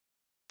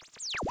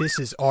This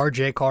is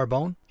RJ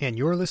Carbone, and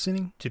you're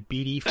listening to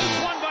BD4.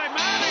 That's one by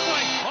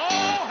Mattingly.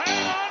 Oh,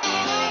 hang on to the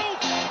roof.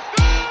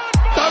 Good.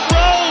 The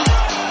road.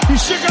 He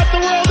shook up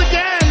the world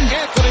again.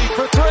 Anthony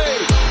for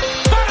three.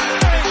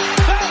 Bang!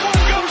 That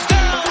one goes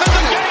down. And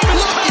the game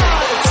is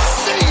tied.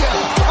 See ya.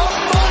 A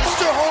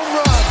monster home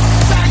run.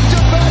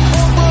 Back-to-back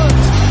home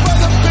runs by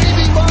the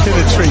baby Bombers.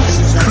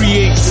 Penetrates,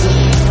 creates,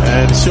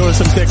 and showing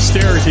some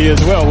dexterity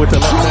as well with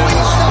the left hand.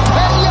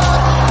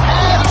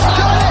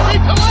 Deep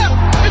to left.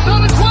 It's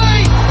on its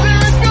way. There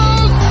it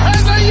goes.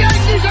 And the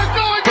Yankees are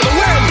going for the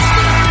win.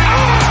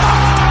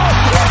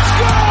 Oh! It's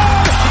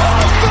gone!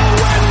 Off the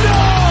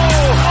window!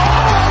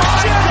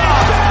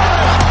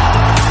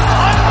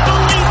 Oh,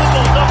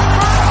 unbelievable. The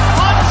first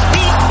punch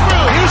he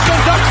threw. Houston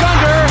ducks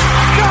under.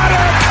 Got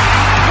it!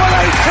 With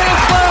 8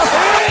 tenths left.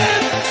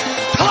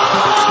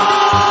 It's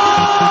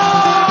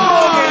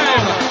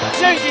time!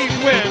 Yankees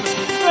win.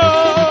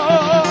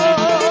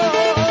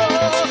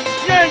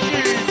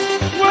 Yankees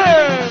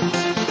win.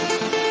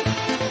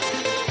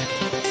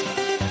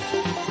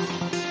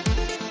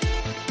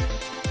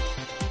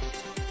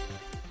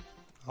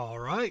 All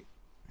right.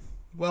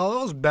 Well,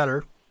 it was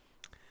better.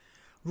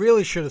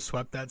 Really should have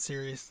swept that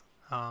series,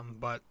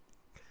 but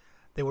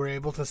they were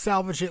able to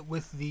salvage it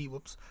with the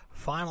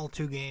final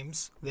 2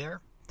 games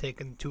there,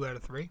 taking 2 out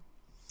of 3.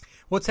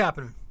 What's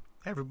happening,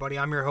 everybody?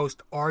 I'm your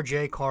host,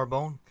 RJ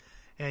Carbone,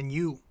 and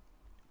you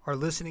are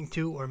listening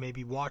to, or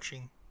maybe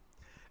watching,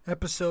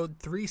 episode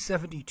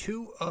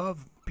 372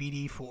 of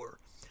BD4,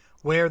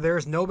 where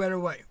there's no better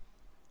way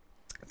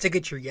to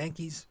get your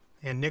Yankees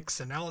and Knicks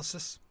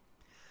analysis.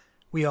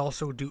 We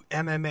also do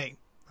MMA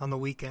on the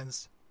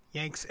weekends.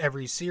 Yanks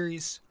every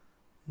series,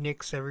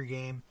 Knicks every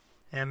game,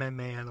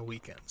 MMA on the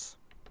weekends.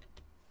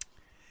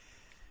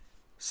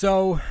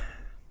 So,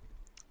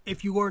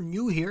 if you are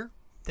new here,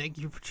 thank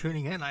you for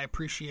tuning in. I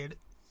appreciate it.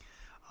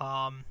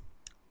 And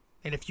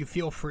if you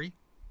feel free,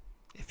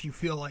 if you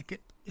feel like it,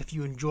 if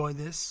you enjoy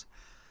this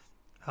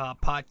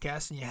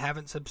podcast and you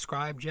haven't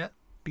subscribed yet,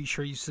 be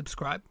sure you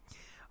subscribe.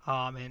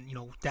 And,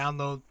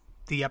 download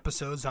the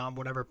episodes on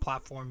whatever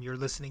platform you're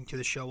listening to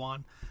the show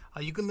on.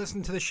 You can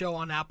listen to the show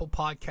on Apple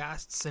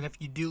Podcasts, and if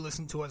you do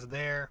listen to us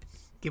there,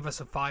 give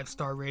us a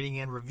 5-star rating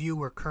and review.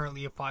 We're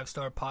currently a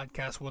 5-star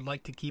podcast. Would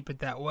like to keep it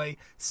that way.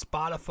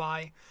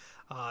 Spotify,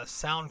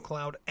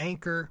 SoundCloud,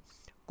 Anchor,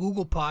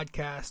 Google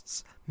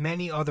Podcasts,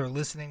 many other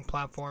listening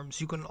platforms.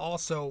 You can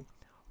also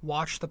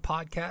watch the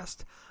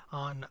podcast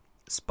on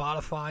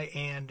Spotify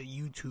and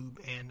YouTube.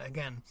 And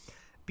again,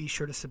 be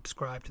sure to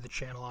subscribe to the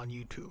channel on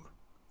YouTube.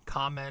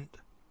 Comment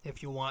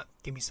if you want.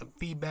 Give me some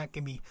feedback.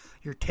 Give me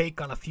your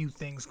take on a few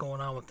things going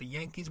on with the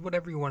Yankees.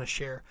 Whatever you want to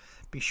share,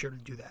 be sure to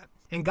do that.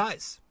 And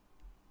guys,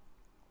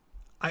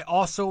 I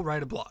also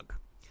write a blog.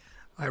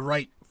 I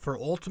write for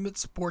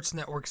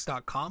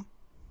UltimateSportsNetworks.com.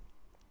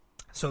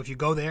 So if you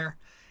go there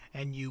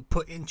and you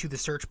put into the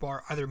search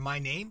bar either my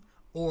name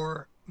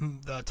or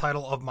the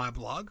title of my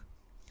blog,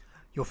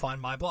 you'll find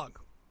my blog,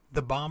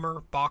 the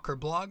Bomber Bacher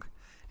blog.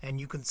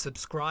 And you can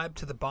subscribe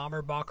to the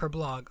Bomber Bacher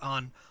blog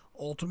on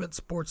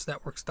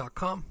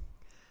UltimateSportsNetworks.com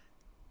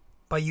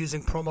by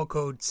using promo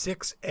code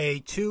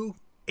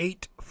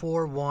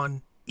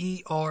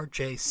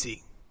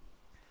 6A2841ERJC.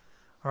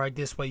 All right,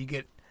 this way you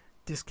get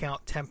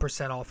discount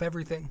 10% off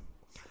everything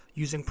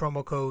using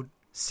promo code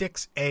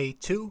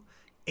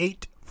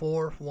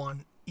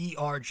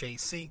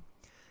 6A2841ERJC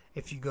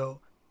if you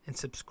go and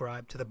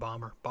subscribe to the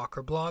Bomber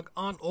Bacher blog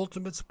on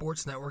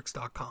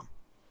UltimateSportsNetworks.com.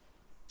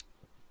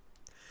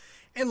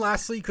 And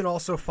lastly, you can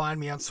also find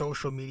me on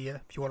social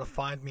media. If you want to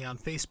find me on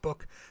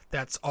Facebook,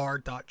 that's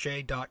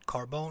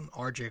r.j.carbone,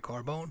 RJ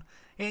Carbone.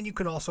 And you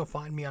can also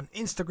find me on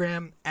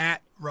Instagram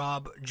at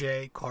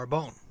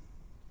RobJCarbone.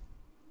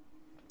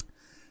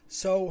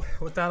 So,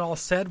 with that all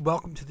said,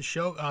 welcome to the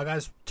show.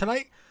 Guys,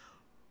 tonight,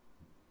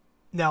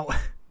 now,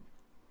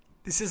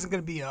 this isn't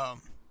going to be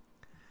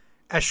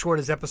as short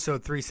as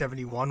episode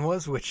 371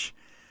 was, which,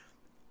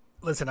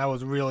 listen, I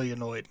was really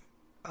annoyed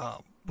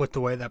with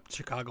the way that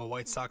Chicago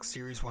White Sox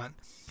series went,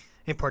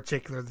 in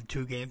particular the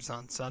 2 games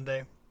on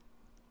Sunday.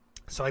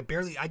 So I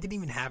didn't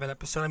even have an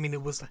episode. I mean,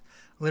 it was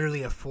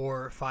literally a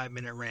 4 or 5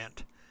 minute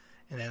rant,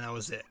 and then that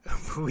was it.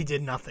 We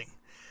did nothing.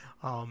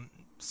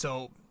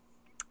 So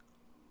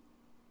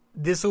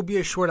this will be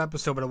a short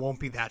episode, but it won't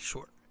be that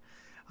short.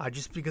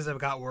 Just because I've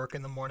got work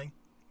in the morning.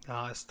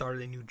 I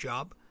started a new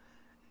job.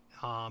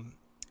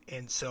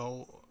 And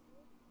so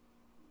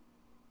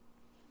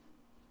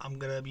I'm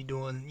going to be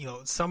doing,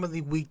 some of the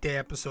weekday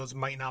episodes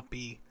might not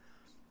be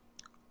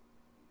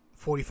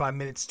 45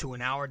 minutes to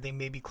an hour. They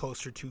may be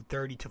closer to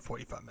 30 to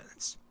 45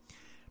 minutes.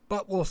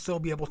 But we'll still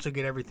be able to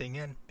get everything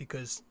in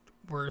because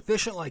we're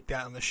efficient like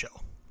that on the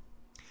show.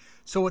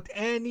 So with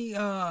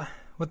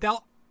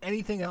without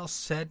anything else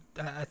said,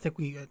 I think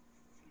we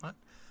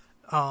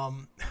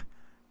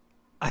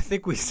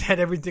said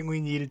everything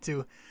we needed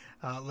to.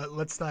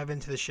 Let's dive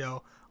into the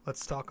show.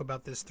 Let's talk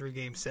about this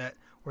 3-game set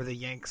where the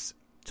Yanks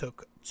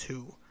took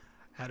 2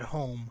 at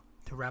home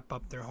to wrap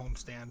up their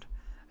homestand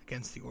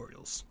against the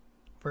Orioles.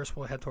 First,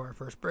 we'll head to our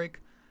first break.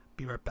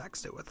 Be right back.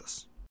 Stay with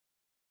us.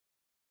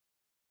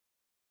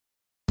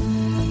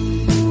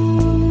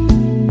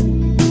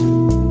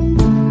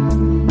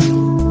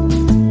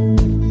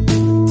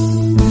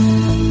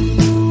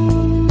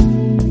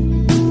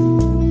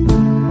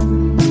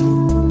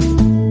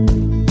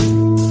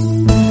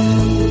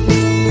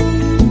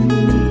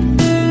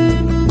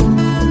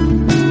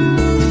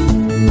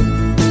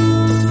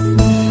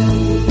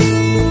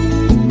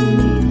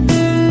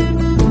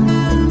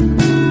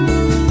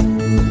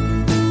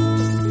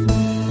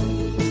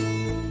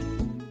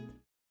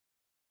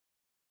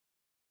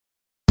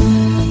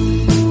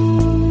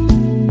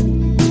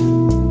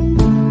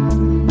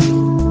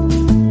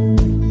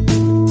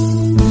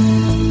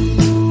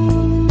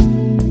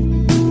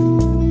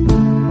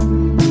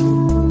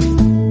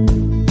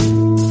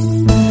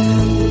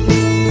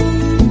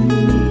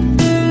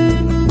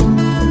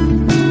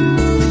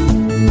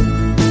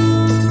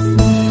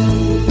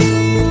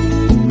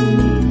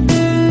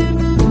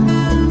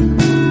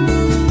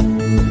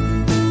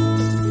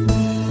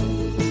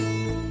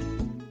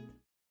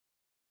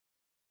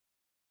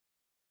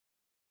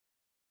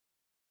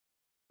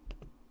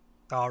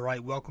 All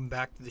right, welcome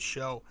back to the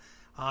show.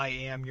 I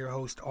am your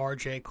host,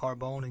 RJ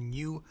Carbone, and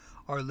you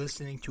are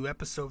listening to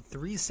episode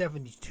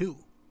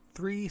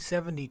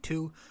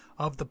 372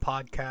 of the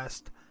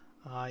podcast.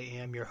 I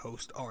am your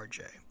host,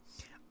 RJ.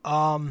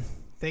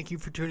 Thank you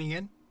for tuning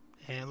in,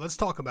 and let's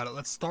talk about it.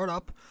 Let's start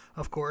up,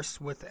 of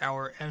course, with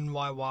our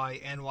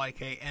NYY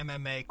NYK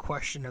MMA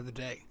question of the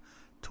day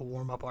to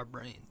warm up our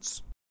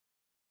brains.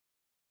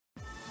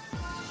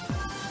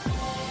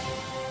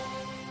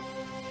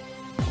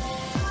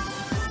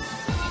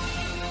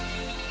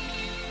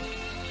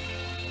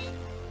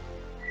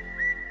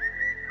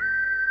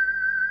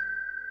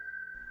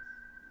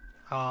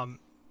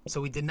 So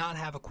we did not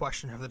have a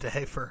question of the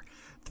day for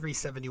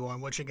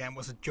 371, which again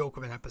was a joke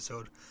of an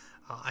episode.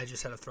 I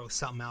just had to throw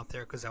something out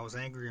there because I was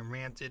angry and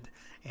ranted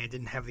and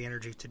didn't have the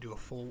energy to do a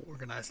full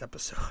organized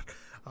episode.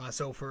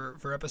 So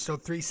for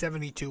episode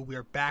 372, we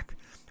are back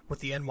with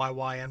the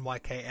NYY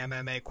NYK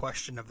MMA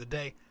question of the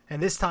day.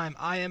 And this time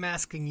I am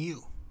asking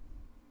you,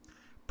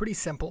 pretty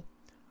simple,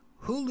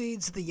 who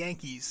leads the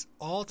Yankees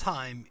all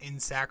time in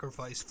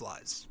sacrifice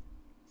flies?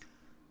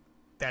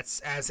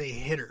 That's as a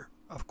hitter,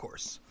 of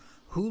course.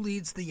 Who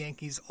leads the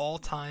Yankees all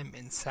time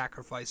in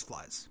sacrifice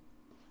flies?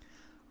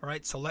 All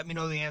right, so let me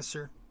know the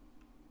answer.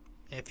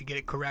 If you get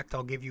it correct,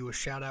 I'll give you a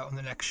shout out on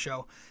the next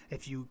show.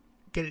 If you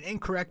get it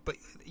incorrect, but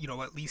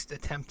at least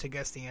attempt to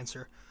guess the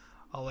answer,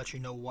 I'll let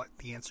you know what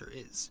the answer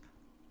is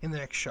in the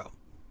next show.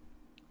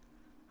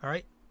 All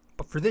right,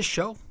 but for this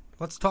show,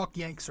 let's talk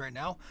Yanks right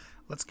now.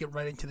 Let's get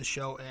right into the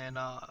show and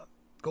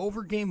go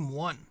over game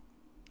 1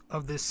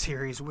 of this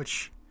series,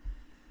 which,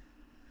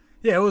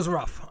 it was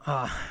rough.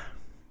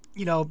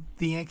 The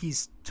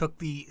Yankees took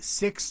the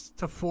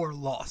 6-4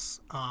 loss.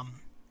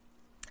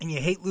 And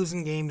you hate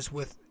losing games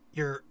with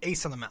your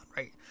ace on the mound,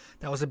 right?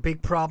 That was a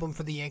big problem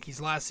for the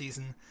Yankees last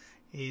season.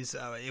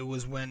 It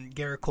was when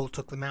Garrett Cole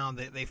took the mound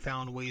that they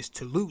found ways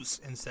to lose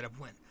instead of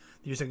win.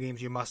 These are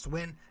games you must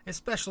win,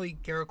 especially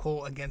Garrett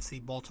Cole against the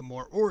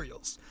Baltimore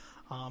Orioles.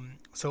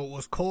 So it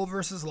was Cole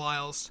versus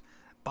Lyles.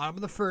 Bottom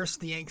of the first,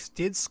 the Yanks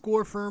did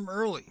score for him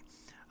early.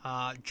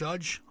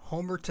 Judge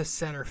homered to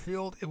center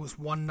field. It was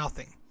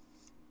 1-0.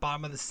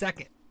 Bottom of the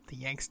second, the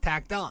Yanks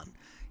tacked on.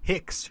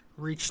 Hicks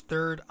reached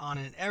third on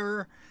an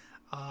error.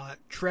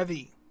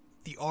 Trevi,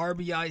 the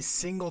RBI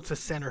single to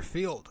center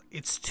field.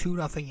 It's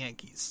 2-0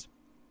 Yankees.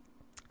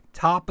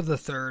 Top of the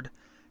third,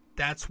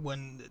 that's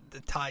when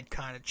the tide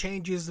kind of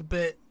changes a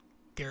bit.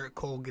 Garrett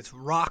Cole gets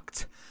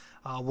rocked.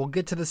 We'll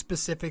get to the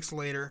specifics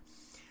later,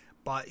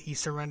 but he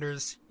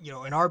surrenders,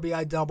 an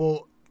RBI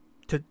double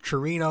to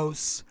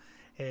Chirinos.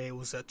 It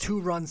was a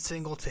 2-run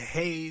single to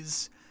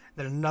Hayes.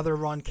 Then another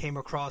run came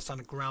across on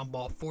a ground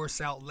ball force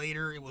out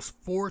later. It was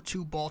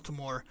 4-2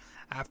 Baltimore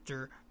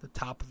after the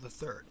top of the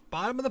third.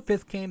 Bottom of the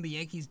fifth came. The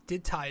Yankees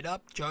did tie it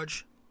up.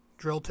 Judge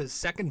drilled his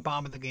second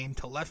bomb of the game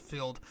to left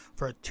field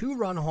for a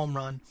 2-run home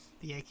run.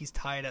 The Yankees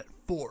tied at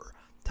 4.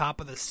 Top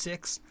of the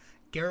sixth,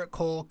 Garrett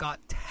Cole got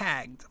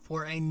tagged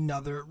for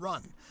another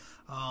run.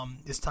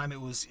 This time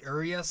it was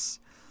Urias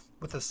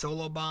with a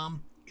solo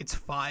bomb. It's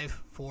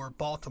 5-4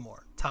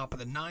 Baltimore. Top of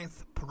the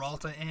ninth,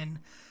 Peralta in.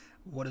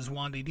 What does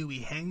Wandy do?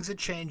 He hangs a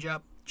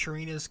changeup.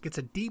 Chirinos gets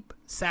a deep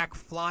sac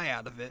fly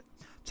out of it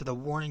to the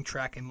warning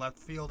track in left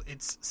field.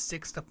 It's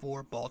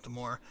 6-4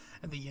 Baltimore,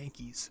 and the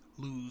Yankees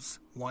lose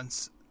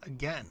once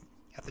again.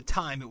 At the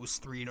time, it was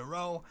 3 in a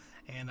row,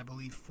 and I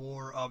believe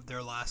 4 of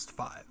their last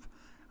 5.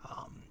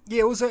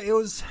 It was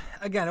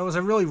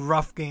a really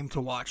rough game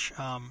to watch.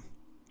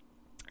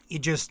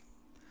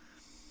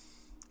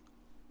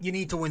 You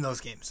need to win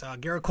those games.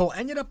 Garrett Cole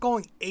ended up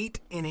going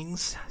 8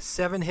 innings,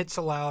 7 hits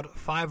allowed,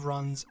 5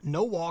 runs,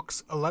 no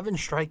walks, 11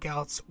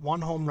 strikeouts, 1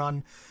 home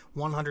run,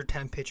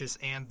 110 pitches,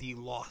 and the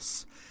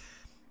loss.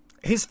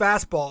 His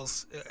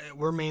fastballs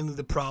were mainly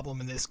the problem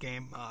in this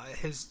game.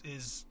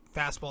 His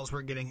fastballs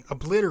were getting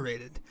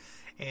obliterated,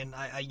 and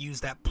I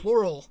use that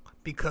plural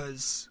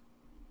because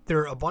there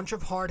are a bunch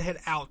of hard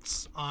hit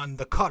outs on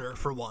the cutter,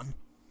 for one,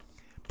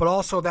 but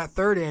also that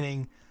third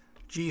inning.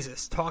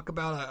 Jesus, talk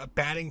about a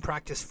batting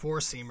practice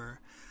four-seamer.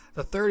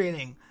 The third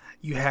inning,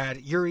 you had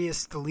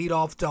Urias, the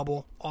leadoff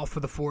double, off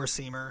of the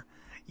four-seamer.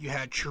 You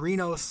had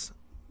Chirinos,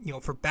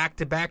 for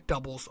back-to-back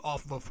doubles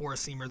off of a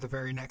four-seamer the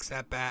very next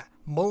at-bat.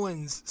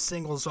 Mullins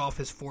singles off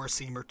his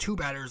four-seamer 2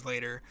 batters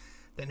later.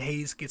 Then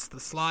Hayes gets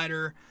the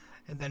slider.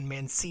 And then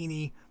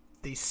Mancini,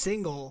 the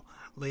single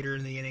later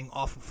in the inning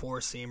off a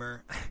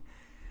four-seamer.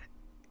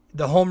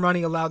 The home run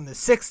he allowed in the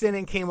 6th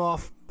inning came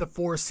off the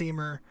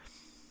four-seamer.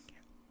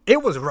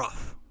 It was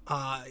rough.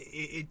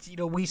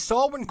 We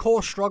saw when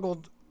Cole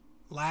struggled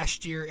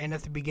last year and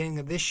at the beginning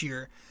of this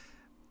year,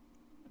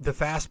 the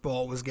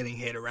fastball was getting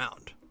hit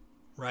around,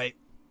 right?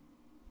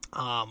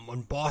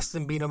 When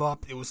Boston beat him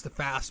up, it was the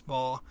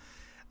fastball.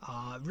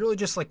 Really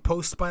just like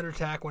post-spider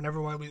attack when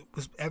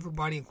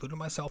everybody, including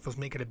myself, was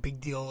making a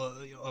big deal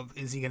of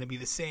is he going to be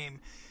the same?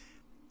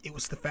 It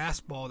was the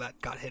fastball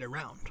that got hit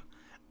around.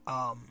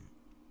 I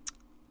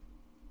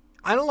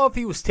don't know if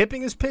he was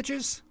tipping his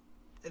pitches.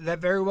 That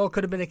very well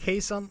could have been a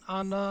case on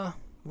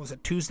was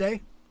it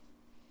Tuesday?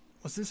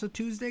 Was this a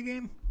Tuesday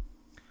game?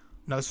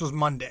 No, this was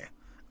Monday.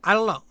 I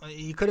don't know.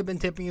 He could have been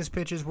tipping his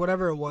pitches,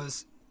 whatever it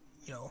was,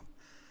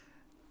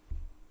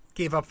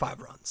 gave up 5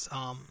 runs.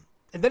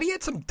 And then he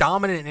had some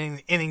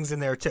dominant innings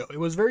in there, too. It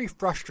was very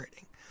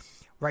frustrating,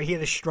 right? He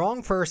had a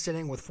strong first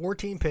inning with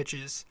 14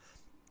 pitches,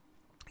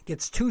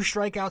 gets 2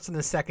 strikeouts in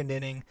the second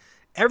inning.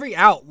 Every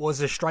out was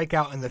a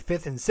strikeout in the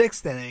 5th and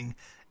 6th inning,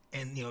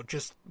 and,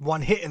 just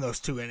 1 hit in those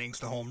 2 innings,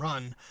 the home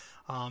run.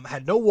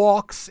 Had no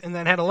walks, and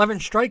then had 11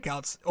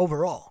 strikeouts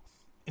overall.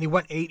 And he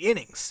went 8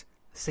 innings,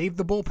 saved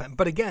the bullpen.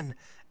 But again,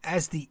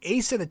 as the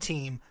ace of the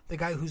team, the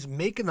guy who's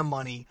making the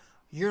money,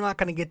 you're not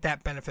going to get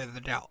that benefit of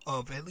the doubt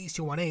of at least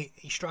he won 8,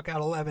 he struck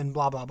out 11,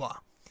 blah, blah, blah.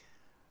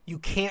 You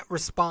can't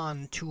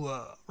respond to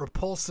a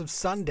repulsive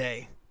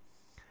Sunday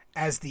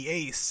as the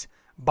ace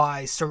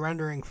by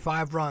surrendering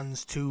 5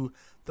 runs to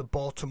the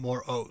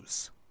Baltimore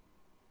O's.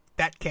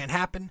 That can't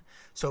happen.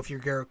 So if you're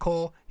Garrett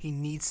Cole, he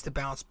needs to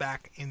bounce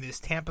back in this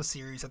Tampa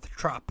series at the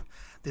Trop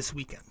this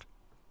weekend.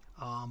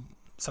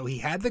 So he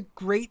had the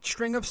great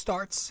string of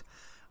starts,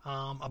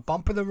 a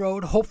bump in the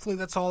road. Hopefully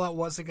that's all that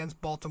was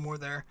against Baltimore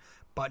there.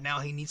 But now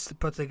he needs to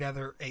put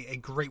together a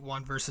great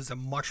one versus a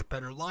much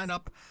better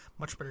lineup,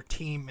 much better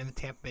team in the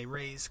Tampa Bay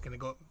Rays. Going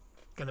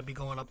to be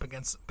going up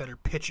against better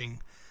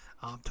pitching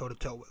toe to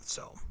toe with.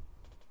 So,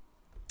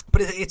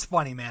 but it's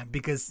funny, man,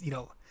 because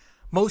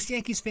most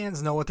Yankees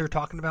fans know what they're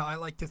talking about. I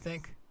like to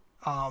think,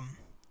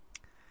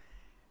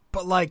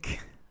 but like,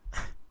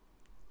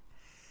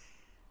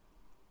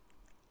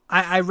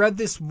 I read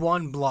this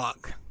one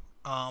blog.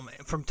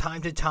 From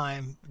time to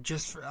time,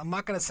 I'm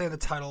not going to say the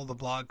title of the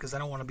blog because I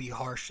don't want to be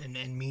harsh and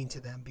mean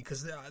to them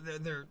because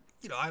they're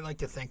I like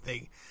to think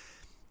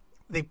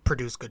they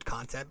produce good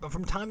content, but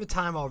from time to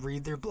time I'll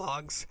read their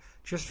blogs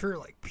just for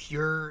like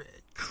pure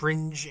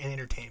cringe and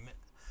entertainment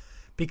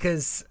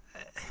because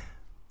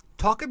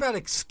talk about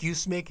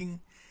excuse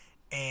making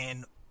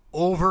and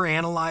over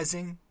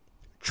analyzing,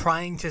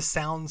 trying to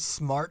sound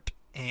smart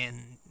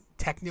and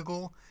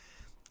technical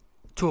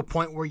to a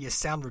point where you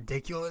sound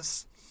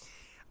ridiculous.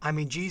 I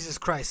mean, Jesus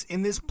Christ.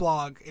 In this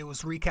blog, it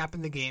was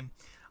recapping the game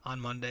on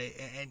Monday,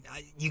 and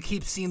you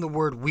keep seeing the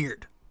word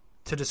weird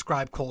to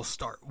describe Cole's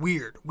start.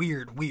 Weird.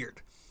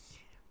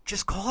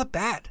 Just call it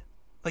bad.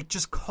 Like,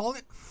 just call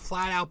it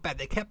flat out bad.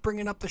 They kept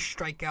bringing up the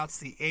strikeouts,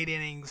 the 8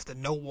 innings, the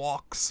no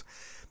walks.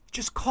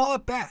 Just call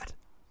it bad.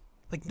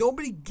 Like,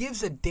 nobody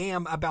gives a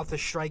damn about the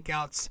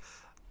strikeouts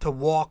to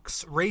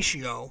walks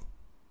ratio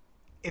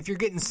if you're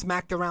getting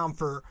smacked around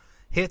for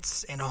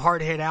hits and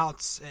hard hit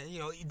outs.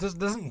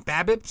 Doesn't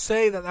BABIP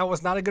say that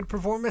was not a good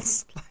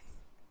performance?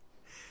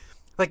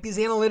 Like these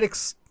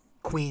analytics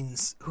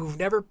queens who've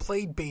never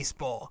played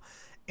baseball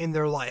in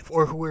their life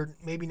or who were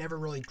maybe never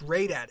really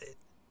great at it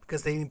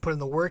because they didn't put in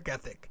the work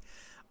ethic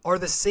are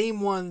the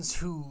same ones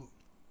who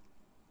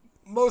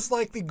most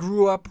likely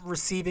grew up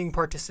receiving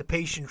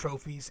participation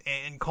trophies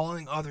and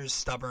calling others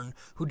stubborn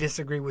who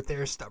disagree with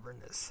their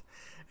stubbornness.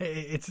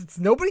 It's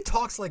nobody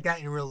talks like that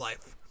in real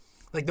life.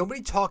 Like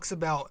nobody talks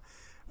about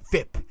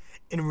FIP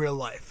in real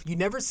life. You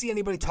never see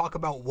anybody talk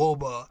about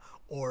WOBA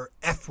or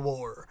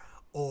FWAR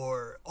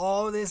or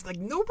all this. Like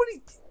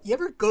nobody. You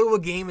ever go to a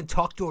game and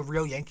talk to a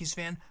real Yankees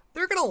fan?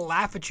 They're gonna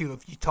laugh at you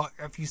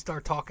if you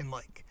start talking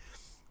like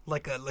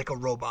a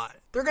robot.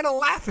 They're gonna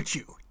laugh at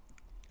you.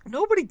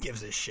 Nobody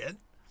gives a shit.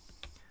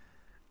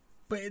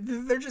 But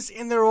they're just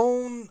in their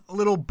own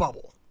little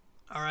bubble.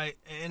 All right,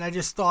 and I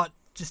just thought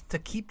just to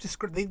keep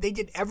they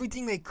did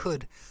everything they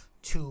could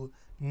to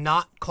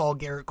not call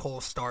Garrett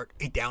Cole's start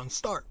a down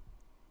start.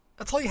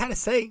 That's all you had to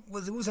say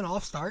was it was an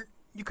off start.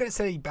 You could have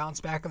said he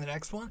bounced back on the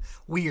next one.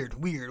 Weird.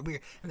 And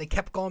they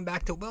kept going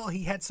back to, well,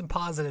 he had some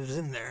positives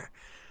in there.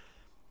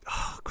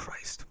 Oh,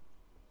 Christ.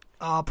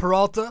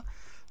 Peralta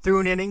threw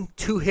an inning,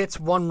 2 hits,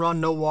 1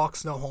 run, no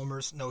walks, no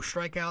homers, no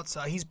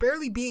strikeouts. He's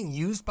barely being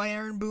used by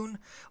Aaron Boone,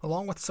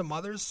 along with some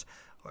others,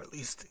 or at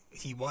least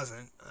he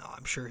wasn't.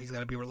 I'm sure he's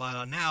going to be relied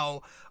on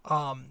now.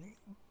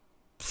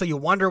 So you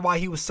wonder why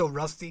he was so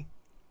rusty.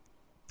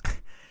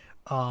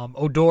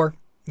 Odor,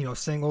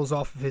 singles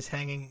off of his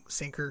hanging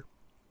sinker.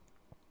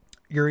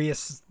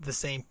 Urias, the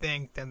same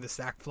thing, then the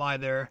sac fly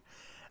there.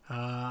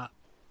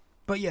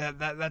 But yeah,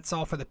 that's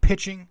all for the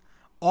pitching.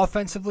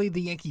 Offensively,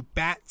 the Yankee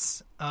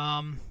bats,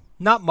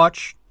 not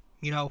much,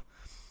 not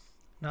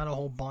a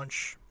whole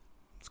bunch.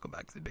 Let's go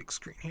back to the big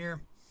screen here.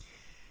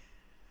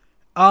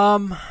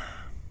 Where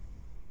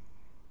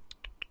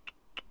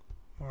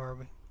are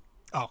we?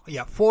 Oh,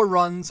 yeah, 4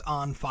 runs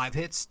on 5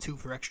 hits, 2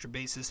 for extra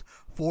bases,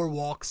 4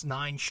 walks,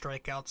 9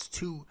 strikeouts,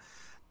 2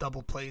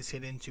 double plays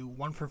hit into,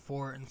 1 for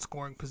 4 in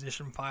scoring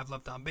position, 5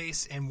 left on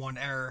base, and 1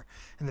 error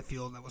in the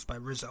field. That was by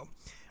Rizzo.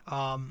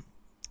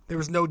 There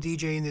was no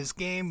DJ in this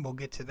game. We'll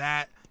get to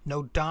that.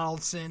 No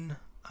Donaldson,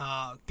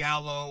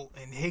 Gallo,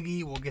 and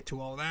Higgy. We'll get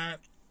to all that.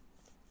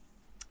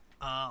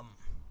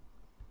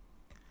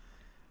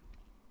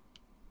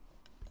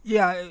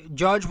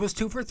 Judge was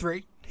 2 for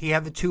 3. He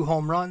had the 2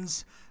 home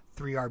runs,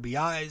 3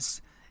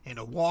 RBIs, and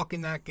a walk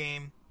in that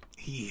game.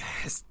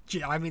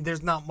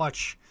 There's not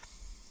much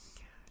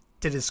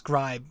to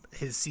describe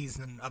his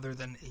season other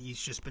than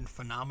he's just been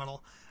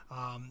phenomenal.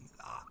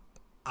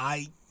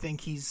 I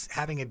think he's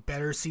having a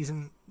better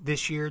season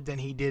this year than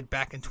he did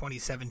back in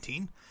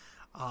 2017.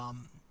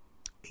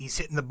 He's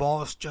hitting the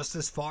balls just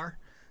as far,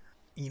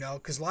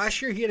 because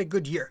last year he had a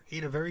good year. He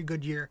had a very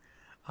good year,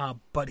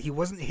 but he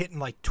wasn't hitting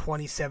like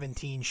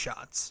 2017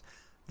 shots.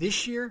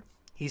 This year,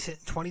 he's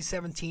hitting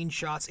 2017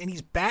 shots, and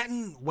he's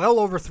batting well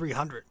over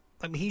 300.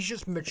 I mean, he's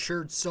just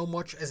matured so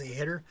much as a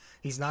hitter.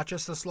 He's not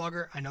just a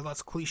slugger. I know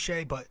that's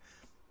cliche, but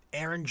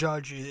Aaron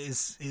Judge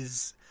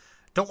is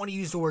don't want to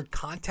use the word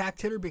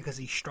contact hitter because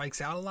he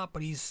strikes out a lot,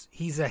 but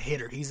he's a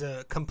hitter. He's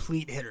a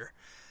complete hitter.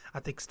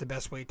 I think it's the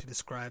best way to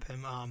describe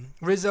him.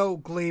 Rizzo,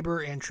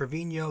 Gleyber, and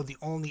Trevino, the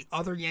only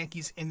other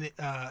Yankees in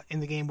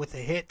the game with a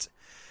hit.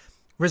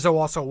 Rizzo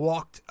also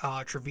walked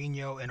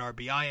Trevino and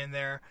RBI in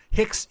there.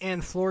 Hicks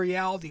and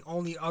Florial, the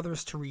only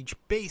others to reach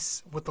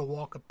base with a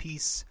walk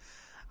apiece.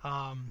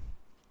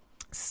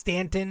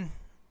 Stanton,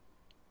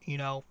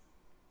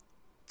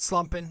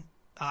 slumping.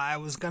 I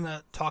was going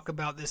to talk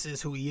about this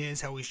is who he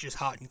is, how he's just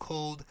hot and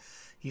cold.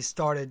 He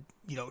started,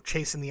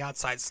 chasing the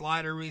outside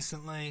slider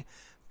recently.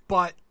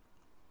 But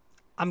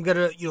I'm going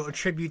to,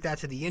 attribute that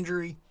to the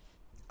injury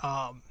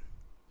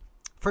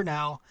for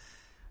now.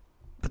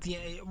 But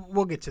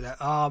we'll get to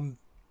that.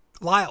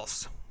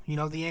 Lyles,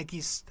 the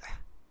Yankees,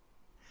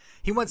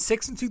 he went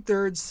 6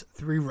 2/3,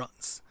 3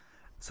 runs.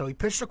 So he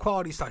pitched a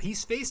quality start.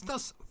 He's faced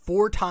us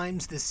 4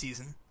 times this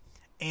season.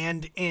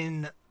 And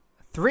in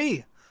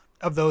 3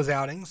 of those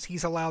outings,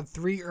 he's allowed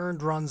 3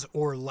 earned runs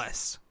or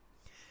less.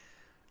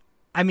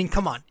 I mean,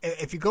 come on.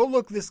 If you go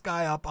look this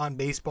guy up on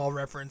Baseball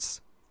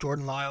Reference,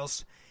 Jordan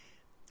Lyles,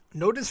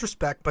 no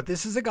disrespect, but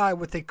this is a guy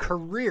with a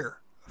career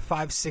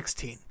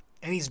 .516.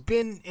 And he's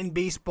been in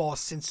baseball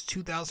since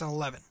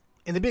 2011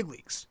 in the big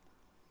leagues.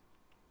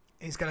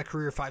 And he's got a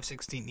career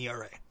 .516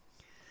 ERA.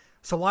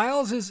 So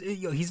Lyles is,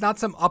 he's not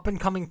some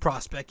up-and-coming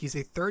prospect. He's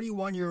a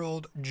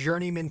 31-year-old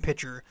journeyman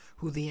pitcher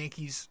who the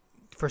Yankees,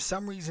 for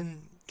some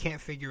reason,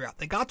 can't figure out.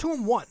 They got to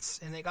him once,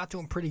 and they got to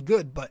him pretty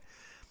good, but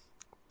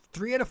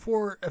 3 out of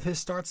 4 of his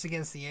starts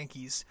against the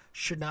Yankees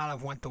should not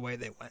have went the way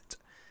they went.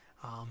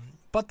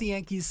 But the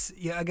Yankees,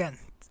 again,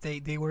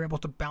 they were able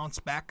to bounce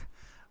back.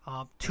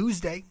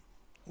 Tuesday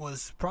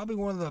was probably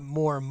one of the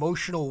more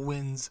emotional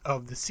wins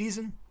of the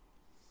season.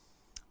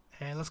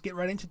 And let's get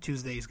right into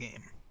Tuesday's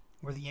game,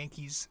 where the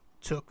Yankees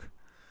took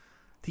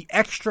the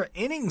extra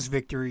innings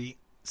victory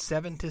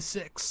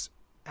 7-6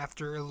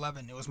 after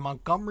 11. It was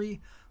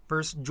Montgomery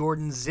versus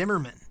Jordan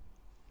Zimmerman.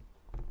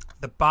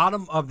 The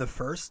bottom of the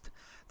first,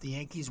 the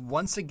Yankees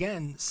once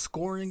again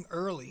scoring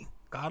early.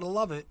 Gotta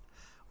love it.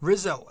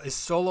 Rizzo, a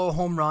solo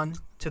home run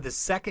to the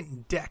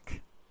second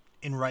deck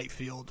in right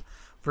field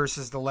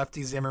versus the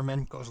lefty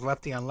Zimmerman. Goes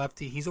lefty on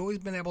lefty. He's always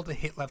been able to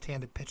hit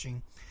left-handed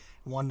pitching.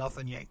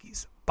 1-0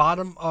 Yankees.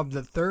 Bottom of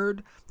the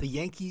third, the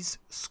Yankees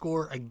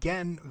score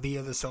again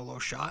via the solo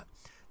shot.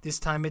 This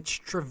time it's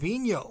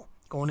Trevino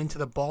going into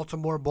the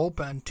Baltimore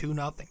bullpen,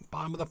 2-0.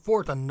 Bottom of the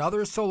fourth,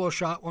 another solo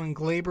shot when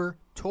Gleyber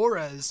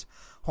Torres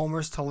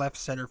homers to left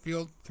center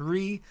field,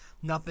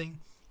 3-0.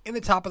 In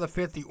the top of the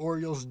fifth, the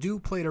Orioles do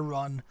play to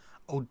run.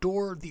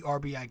 Odor, the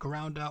RBI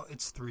ground out,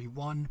 it's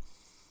 3-1.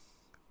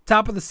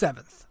 Top of the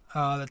seventh,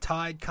 the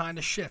tide kind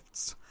of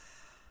shifts.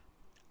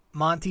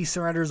 Monty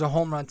surrenders a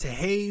home run to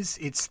Hayes,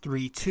 it's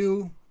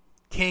 3-2.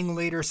 King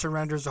later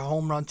surrenders a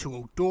home run to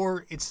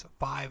Odor, it's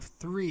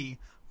 5-3.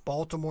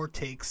 Baltimore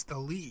takes the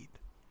lead.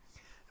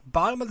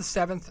 Bottom of the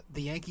seventh,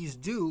 the Yankees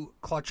do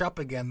clutch up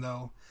again,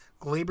 though.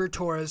 Gleyber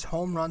Torres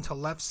home run to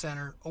left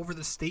center over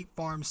the State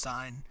Farm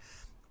sign,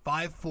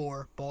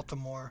 5-4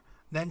 Baltimore.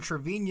 Then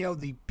Trevino,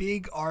 the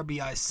big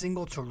RBI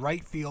single to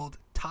right field,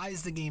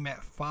 ties the game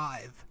at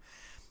 5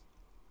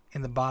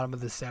 in the bottom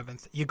of the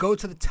seventh. You go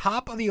to the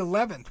top of the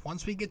 11th.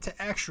 Once we get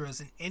to extras,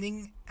 an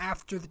inning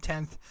after the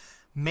 10th,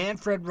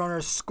 Manfred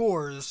Runner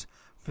scores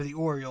for the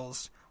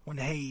Orioles when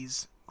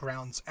Hayes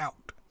grounds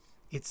out.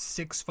 It's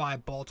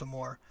 6-5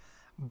 Baltimore.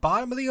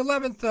 Bottom of the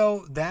 11th,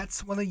 though,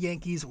 that's when the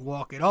Yankees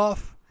walk it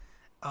off.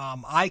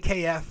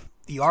 IKF,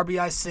 the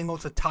RBI single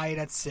to tie it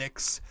at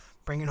 6,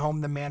 bringing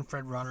home the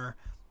Manfred Runner.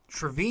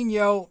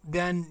 Trevino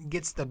then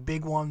gets the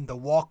big one, the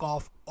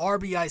walk-off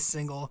RBI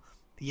single.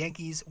 The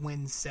Yankees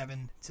win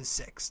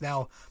 7-6.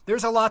 Now,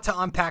 there's a lot to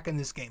unpack in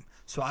this game,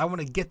 so I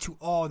want to get to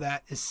all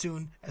that as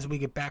soon as we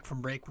get back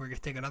from break. We're going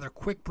to take another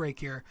quick break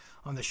here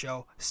on the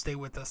show. Stay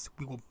with us.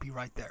 We will be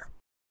right there.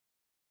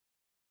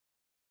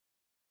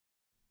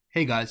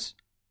 Hey guys,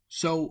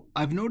 so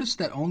I've noticed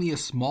that only a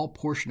small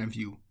portion of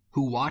you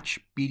who watch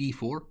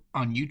BD4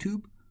 on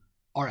YouTube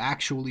are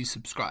actually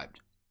subscribed.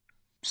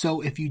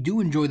 So if you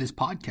do enjoy this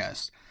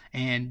podcast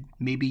and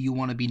maybe you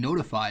want to be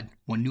notified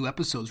when new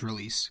episodes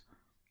release,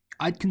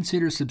 I'd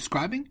consider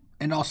subscribing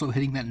and also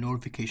hitting that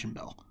notification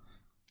bell.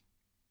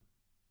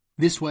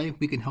 This way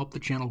we can help the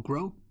channel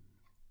grow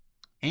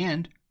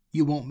and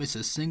you won't miss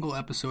a single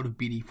episode of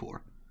BD4.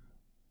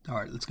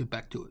 Alright, let's get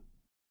back to it.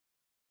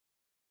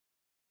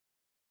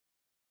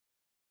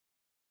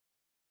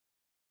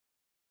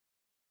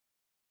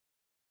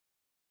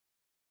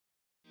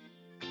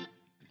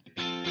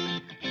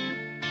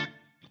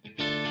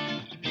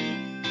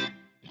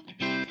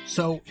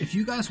 So if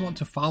you guys want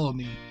to follow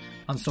me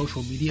on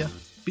social media,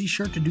 be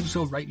sure to do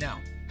so right now.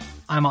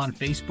 I'm on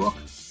Facebook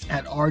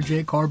at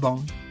RJ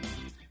Carbone,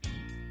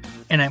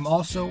 and I'm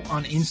also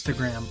on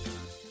Instagram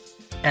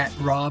at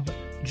Rob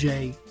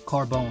J.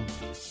 Carbone.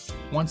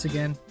 Once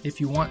again,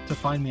 if you want to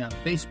find me on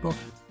Facebook,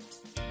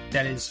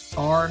 that is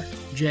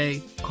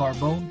RJ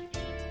Carbone.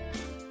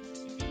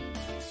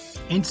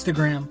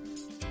 Instagram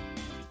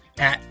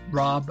at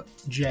Rob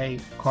J.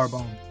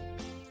 Carbone.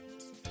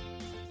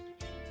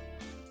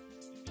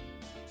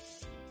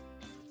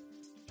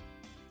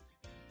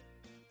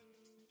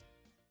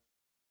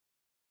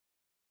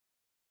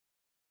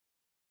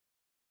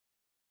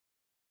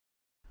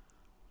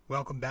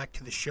 Welcome back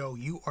to the show.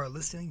 You are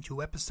listening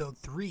to episode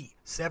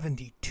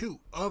 372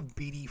 of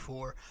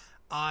BD4.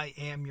 I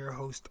am your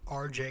host,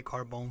 RJ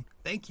Carbone.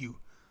 Thank you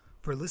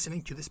for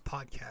listening to this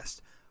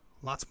podcast.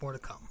 Lots more to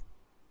come.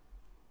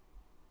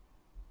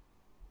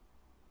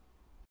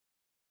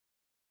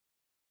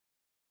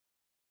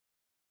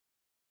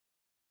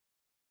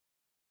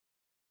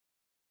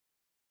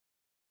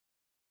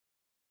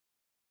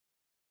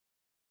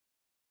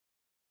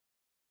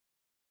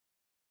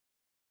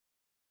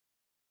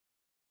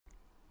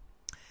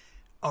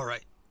 All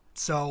right,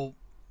 so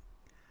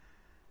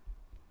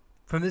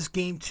from this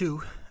game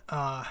 2,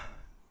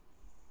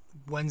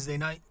 Wednesday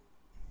night?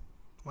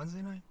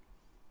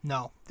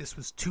 No, this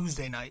was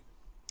Tuesday night.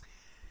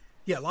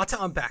 Yeah, a lot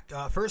to unpack.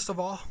 First of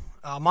all,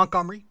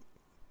 Montgomery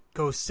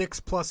goes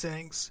 6+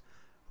 innings,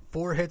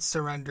 4 hits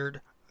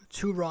surrendered,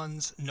 2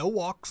 runs, no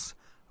walks,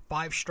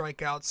 5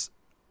 strikeouts,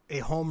 a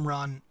home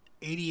run,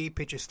 88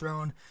 pitches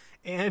thrown,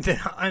 and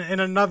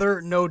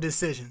another no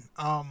decision.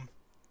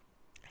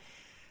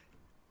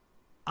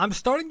 I'm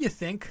starting to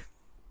think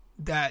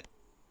that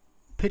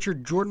pitcher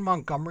Jordan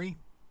Montgomery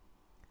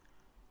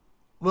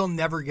will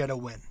never get a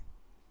win.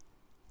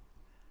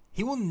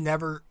 He will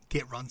never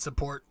get run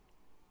support.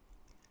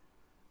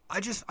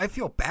 I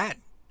feel bad.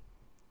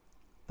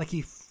 Like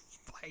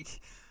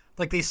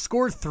they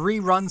scored 3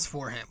 runs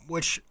for him,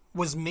 which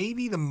was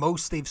maybe the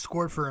most they've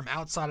scored for him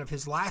outside of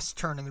his last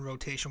turn in the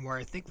rotation, where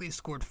I think they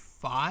scored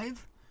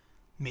 5,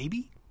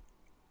 maybe.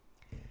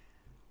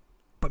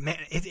 But man,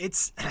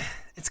 it's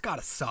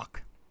gotta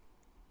suck.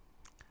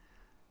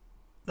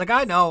 Like,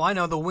 I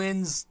know the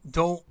wins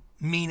don't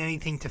mean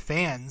anything to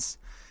fans,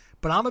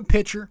 but I'm a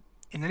pitcher,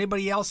 and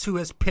anybody else who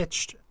has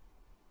pitched,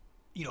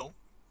 in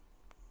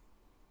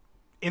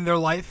their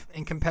life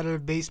in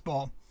competitive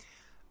baseball,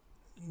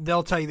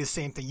 they'll tell you the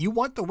same thing. You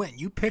want the win.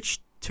 You pitch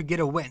to get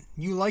a win.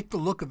 You like the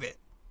look of it.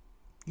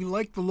 You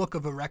like the look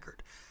of a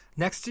record.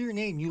 Next to your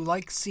name, you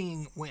like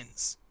seeing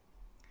wins.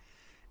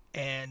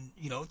 And,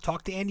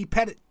 talk to Andy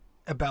Pettitte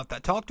about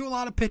that. Talk to a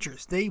lot of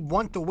pitchers. They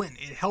want the win.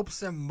 It helps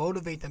them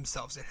motivate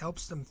themselves. It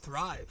helps them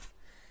thrive.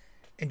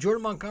 And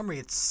Jordan Montgomery,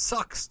 it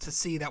sucks to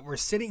see that we're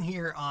sitting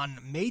here on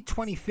May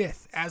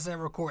 25th as I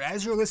record.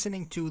 As you're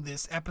listening to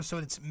this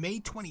episode, it's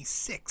May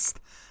 26th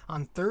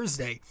on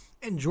Thursday,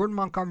 and Jordan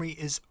Montgomery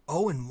is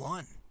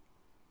 0-1.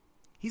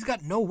 He's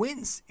got no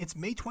wins. It's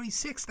May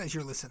 26th as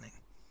you're listening.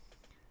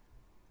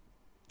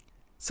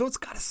 So it's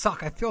got to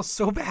suck. I feel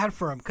so bad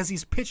for him because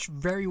he's pitched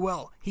very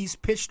well. He's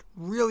pitched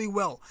really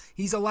well.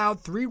 He's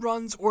allowed 3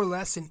 runs or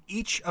less in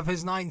each of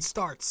his 9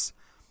 starts.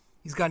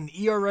 He's got an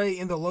ERA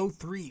in the low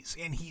 3s,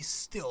 and he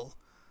still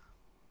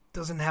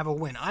doesn't have a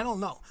win. I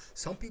don't know.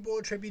 Some people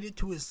attribute it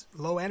to his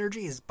low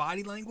energy, his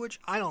body language.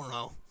 I don't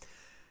know.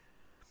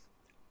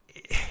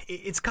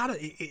 It's gotta.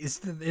 Is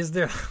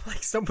there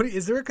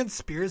a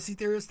conspiracy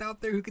theorist out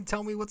there who can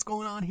tell me what's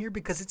going on here?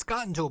 Because it's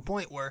gotten to a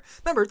point where,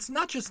 remember, it's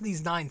not just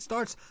these 9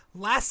 starts.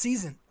 Last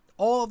season,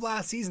 all of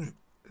last season,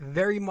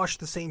 very much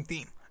the same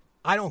theme.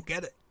 I don't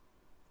get it.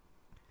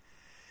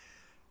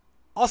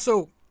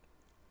 Also,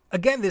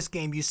 again, this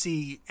game you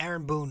see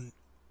Aaron Boone.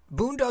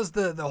 Boone does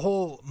the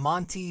whole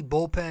Monty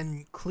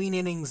bullpen clean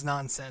innings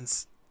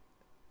nonsense.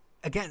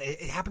 Again,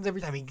 it happens every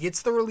time. He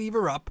gets the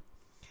reliever up,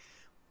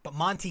 but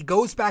Monty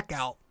goes back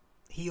out.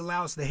 He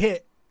allows the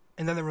hit,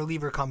 and then the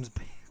reliever comes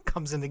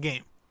in the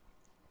game.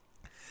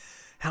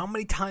 How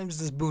many times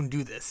does Boone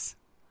do this?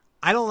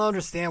 I don't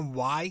understand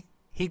why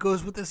he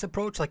goes with this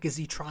approach. Like, is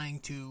he trying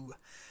to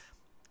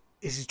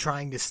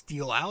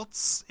steal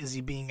outs? Is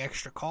he being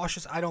extra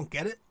cautious? I don't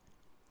get it.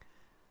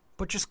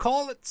 But just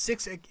call it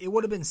 6. It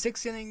would have been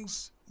 6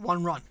 innings,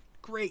 1 run.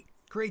 Great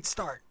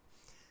start.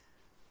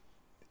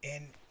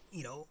 And,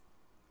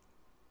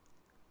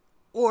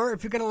 or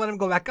if you're going to let him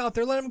go back out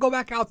there, let him go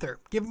back out there.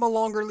 Give him a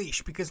longer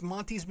leash, because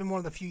Monty's been one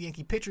of the few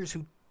Yankee pitchers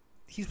who,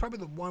 he's probably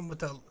the one with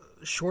the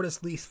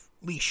shortest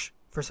leash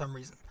for some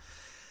reason.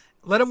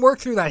 Let him work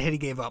through that hit he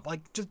gave up.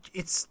 Like, just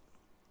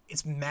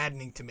it's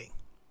maddening to me.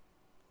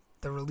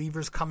 The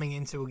relievers coming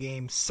into a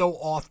game so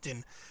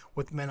often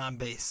with men on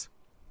base.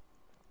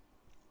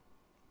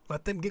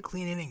 Let them get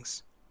clean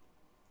innings.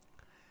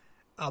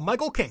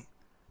 Michael King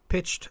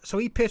pitched. So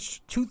he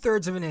pitched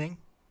 2/3 of an inning.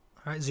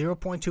 All right,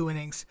 0.2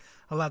 innings.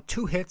 Allowed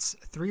 2 hits,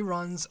 3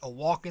 runs, a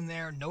walk in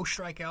there, no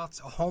strikeouts,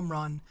 a home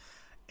run,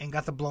 and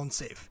got the blown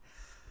save.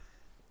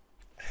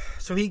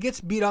 So he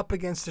gets beat up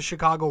against the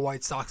Chicago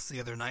White Sox the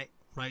other night.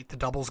 right? The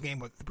doubles game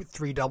with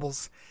 3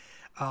 doubles.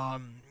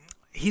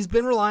 He's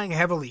been relying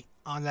heavily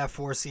on that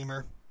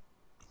four-seamer.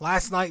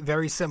 Last night,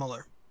 very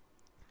similar.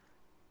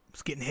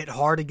 He's getting hit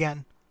hard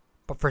again.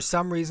 But for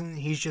some reason,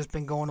 he's just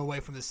been going away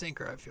from the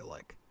sinker, I feel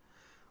like.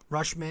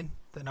 Rutschman,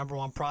 the number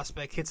 1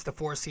 prospect, hits the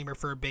four-seamer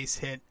for a base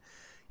hit.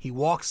 He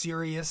walks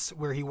Urias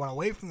where he went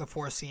away from the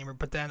four-seamer,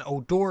 but then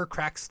Odor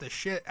cracks the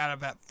shit out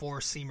of that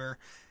four-seamer,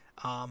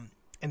 and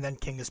then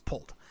King is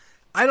pulled.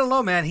 I don't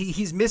know, man.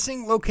 He's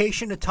missing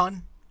location a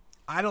ton.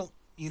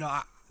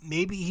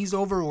 Maybe he's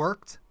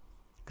overworked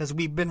because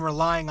we've been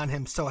relying on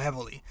him so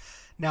heavily.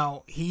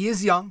 Now, he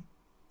is young,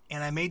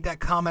 and I made that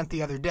comment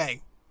the other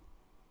day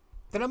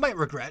that I might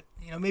regret.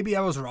 Maybe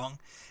I was wrong.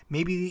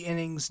 Maybe the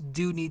innings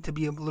do need to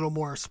be a little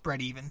more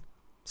spread even.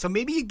 So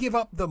maybe you give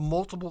up the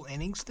multiple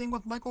innings thing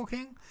with Michael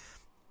King,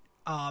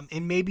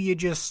 and maybe you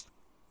just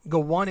go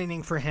 1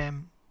 inning for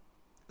him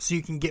so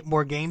you can get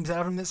more games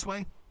out of him this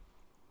way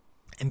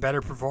and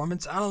better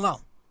performance. I don't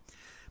know.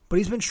 But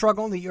he's been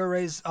struggling. The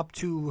ERA's up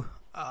to,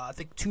 I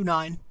think,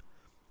 2.9,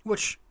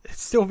 which is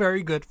still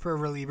very good for a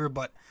reliever,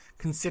 but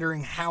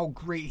considering how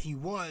great he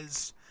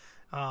was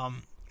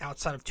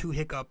outside of 2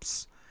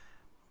 hiccups,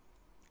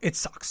 it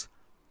sucks.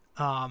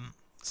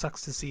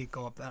 Sucks to see it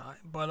go up that high.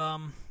 But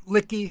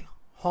Licky,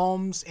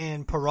 Holmes,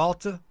 and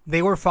Peralta,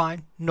 they were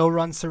fine. No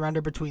run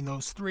surrender between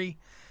those 3.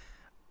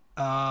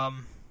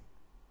 Yeah.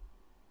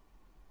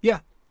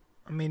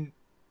 I mean,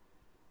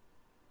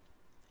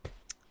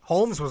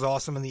 Holmes was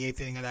awesome in the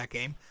 8th inning of that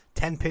game.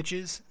 10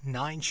 pitches,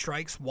 9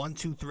 strikes, 1,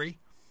 2, 3.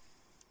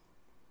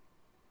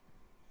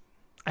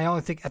 I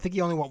think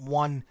he only went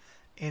 1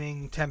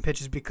 inning, 10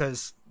 pitches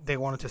because they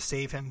wanted to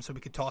save him so we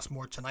could toss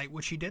more tonight,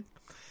 which he did.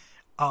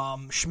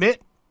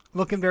 Schmidt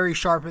looking very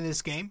sharp in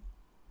this game.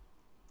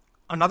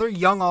 Another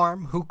young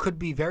arm who could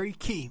be very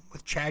key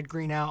with Chad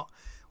Green out,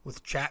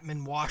 with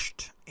Chapman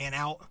washed and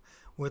out,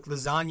 with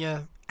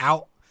Lasagna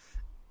out,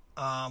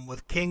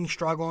 with King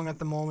struggling at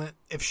the moment.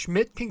 If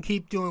Schmidt can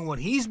keep doing what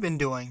he's been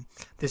doing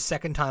this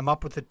second time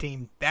up with the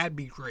team, that'd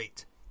be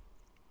great.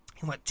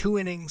 He went 2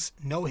 innings,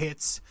 no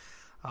hits.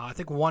 I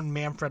think 1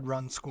 Manfred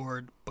run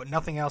scored, but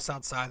nothing else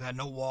outside that.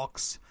 No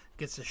walks,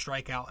 gets a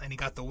strikeout, and he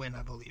got the win,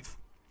 I believe.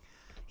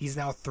 He's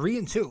now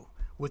 3-2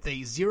 with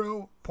a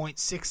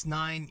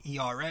 0.69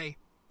 ERA.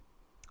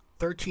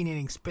 13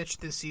 innings pitched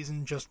this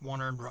season, just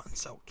 1 earned run.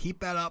 So keep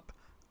that up.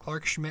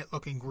 Clark Schmidt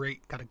looking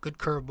great. Got a good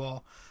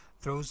curveball.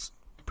 Throws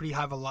pretty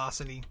high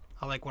velocity.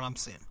 I like what I'm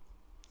seeing.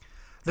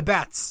 The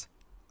bats.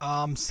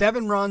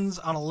 7 runs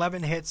on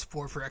 11 hits,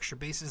 4 for extra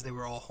bases. They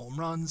were all home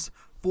runs.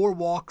 4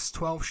 walks,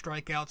 12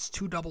 strikeouts,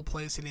 2 double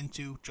plays hit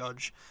into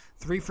Judge.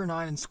 3 for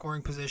 9 in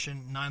scoring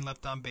position, 9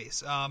 left on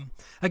base.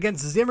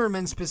 Against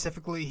Zimmerman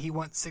specifically, he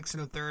went 6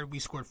 1/3. We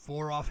scored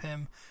 4 off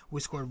him. We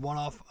scored 1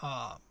 off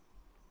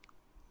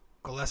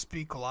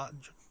Gillespie.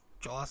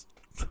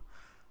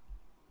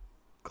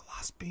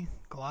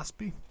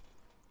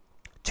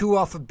 2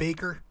 off of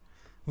Baker.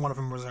 1 of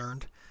them was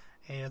earned.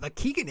 And the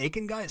Keegan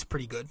Aiken guy is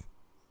pretty good.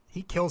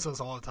 He kills us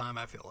all the time,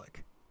 I feel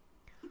like.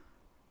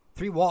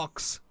 3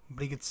 walks,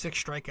 but he gets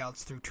 6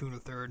 strikeouts through 2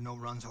 1/3, no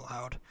runs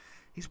allowed.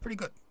 He's pretty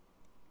good.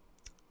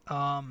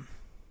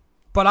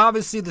 But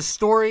obviously the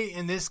story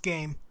in this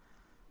game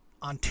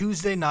on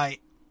Tuesday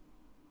night,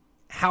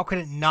 how can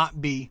it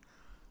not be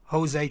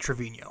Jose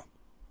Trevino?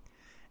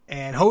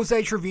 And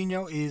Jose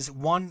Trevino is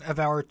one of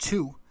our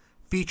 2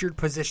 featured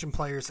position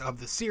players of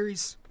the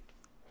series.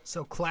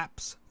 So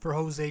claps for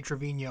Jose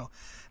Trevino.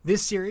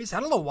 This series,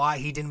 I don't know why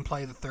he didn't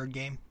play the 3rd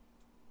game.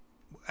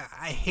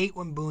 I hate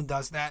when Boone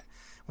does that.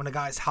 When a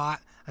guy's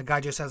hot, a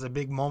guy just has a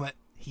big moment,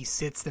 he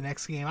sits the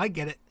next game. I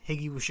get it.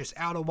 Higgy was just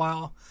out a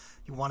while.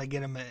 You want to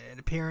get him an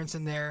appearance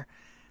in there.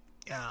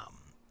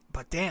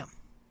 But damn.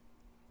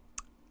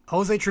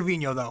 Jose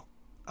Trevino, though.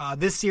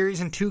 This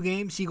series in 2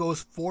 games, he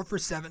goes 4 for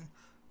 7.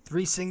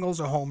 3 singles,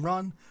 a home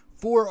run.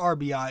 4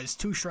 RBIs,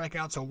 2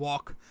 strikeouts, a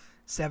walk.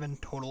 7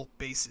 total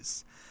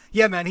bases.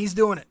 Yeah, man, he's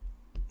doing it.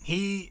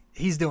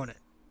 He's doing it.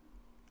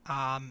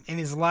 In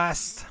his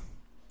last,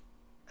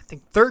 I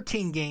think,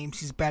 13 games,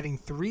 he's batting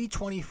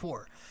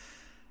 .324.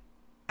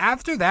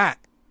 After that,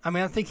 I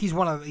mean, I think he's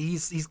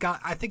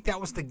I think that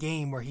was the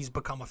game where he's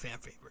become a fan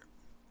favorite.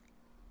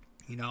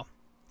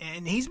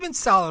 And he's been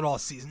solid all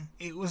season.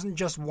 It wasn't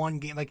just one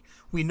game. Like,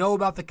 we know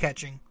about the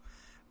catching,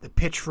 the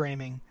pitch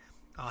framing.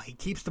 He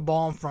keeps the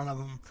ball in front of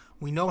him.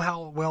 We know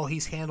how well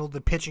he's handled the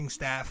pitching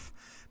staff.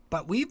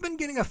 But we've been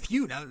getting a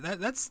few. Now,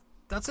 that's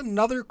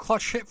another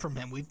clutch hit from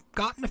him. We've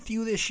gotten a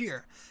few this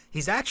year.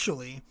 He's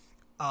actually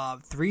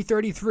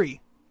 .333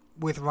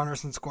 with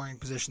runners in scoring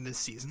position this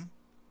season.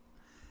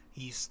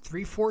 He's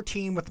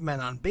 .314 with men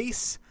on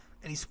base,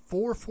 and he's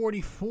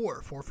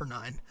 .444, 4 for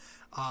 9,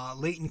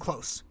 late and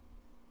close.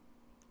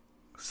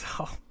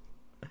 So,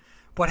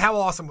 but how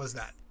awesome was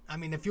that? I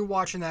mean, if you're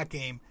watching that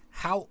game,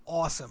 how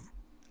awesome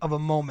of a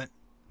moment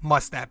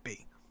must that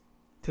be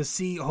to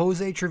see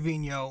Jose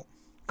Trevino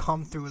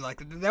come through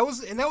like that?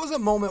 Was a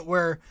moment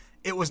where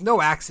it was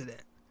no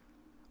accident,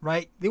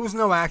 right? There was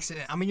no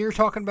accident. I mean, you're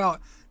talking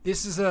about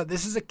this is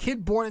a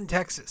kid born in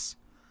Texas.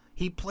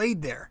 He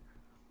played there.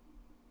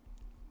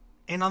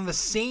 And on the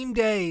same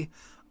day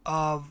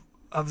of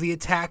the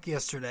attack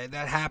yesterday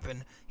that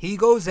happened, he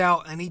goes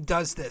out and he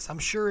does this. I'm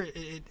sure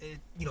it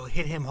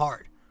hit him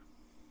hard.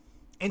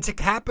 And to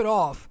cap it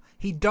off,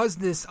 he does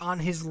this on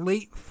his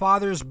late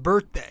father's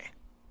birthday.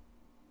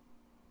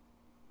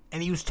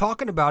 And he was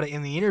talking about it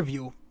in the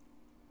interview,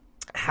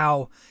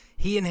 how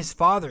he and his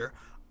father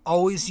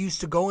always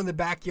used to go in the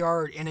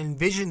backyard and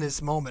envision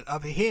this moment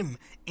of him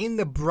in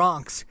the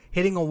Bronx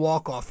hitting a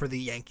walk-off for the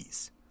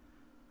Yankees.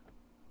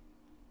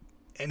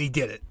 And he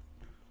did it.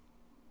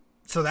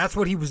 So that's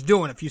what he was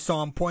doing. If you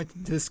saw him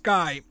pointing to the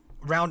sky,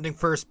 rounding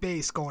first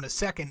base, going to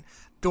second,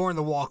 during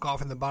the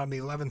walk-off in the bottom of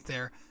the 11th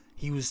there,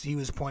 he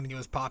was pointing to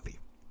his poppy.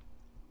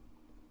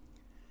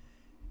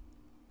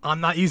 I'm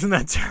not using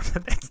that term,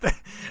 but that's the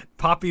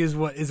poppy is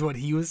what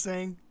he was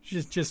saying.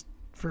 Just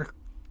for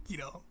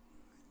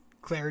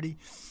clarity.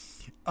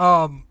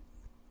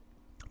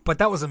 But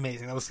that was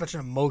amazing. That was such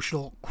an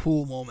emotional,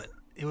 cool moment.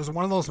 It was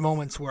one of those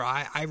moments where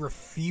I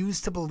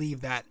refuse to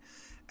believe that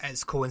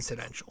as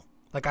coincidental.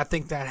 Like, I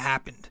think that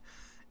happened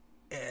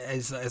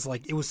as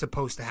like it was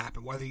supposed to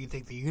happen. Whether you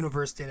think the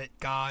universe did it,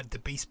 God, the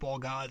baseball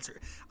gods, or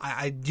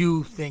I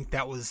do think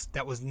that was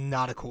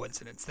not a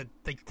coincidence. That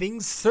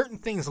certain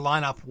things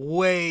line up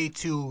way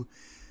too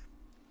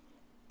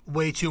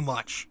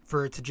much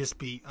for it to just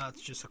be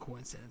it's just a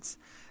coincidence.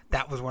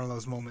 That was one of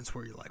those moments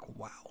where you're like,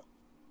 wow,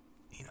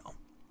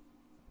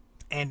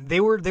 And they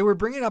were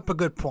bringing up a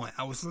good point.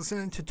 I was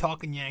listening to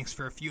Talking Yanks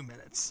for a few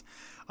minutes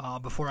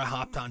before I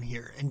hopped on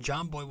here, and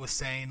John Boy was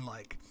saying,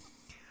 like,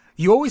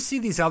 you always see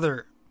these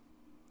other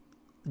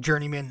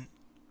journeymen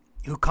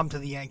who come to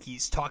the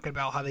Yankees talking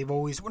about how they've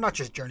always, well, not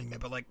just journeymen,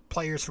 but like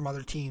players from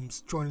other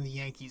teams joining the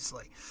Yankees,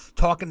 like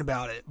talking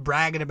about it,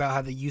 bragging about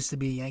how they used to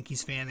be a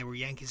Yankees fan. They were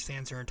Yankees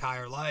fans their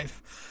entire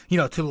life.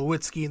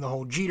 Tulowitzki and the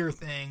whole Jeter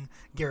thing,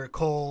 Garrett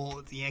Cole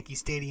at the Yankee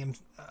Stadium,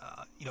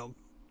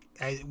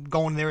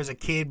 going there as a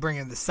kid,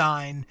 bringing the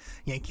sign,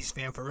 Yankees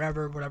fan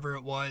forever, whatever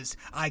it was.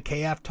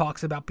 IKF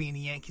talks about being a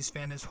Yankees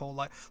fan his whole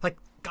life. Like,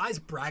 guys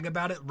brag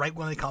about it right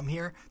when they come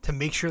here to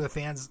make sure the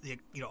fans,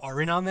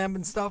 are in on them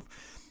and stuff.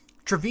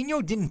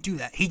 Trevino didn't do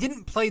that. He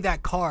didn't play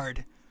that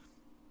card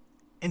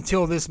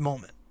until this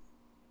moment,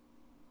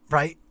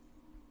 right?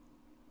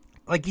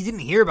 Like, you didn't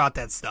hear about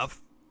that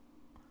stuff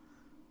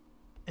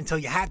until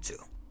you had to.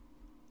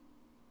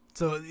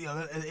 So,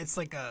 it's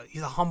like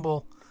he's a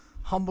humble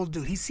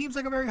dude. He seems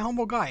like a very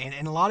humble guy,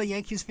 and a lot of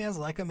Yankees fans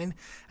like him. And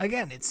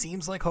again, it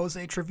seems like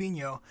Jose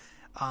Trevino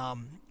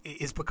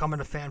is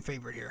becoming a fan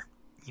favorite here.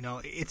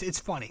 It's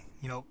funny,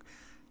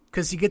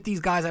 because you get these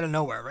guys out of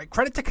nowhere, right?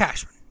 Credit to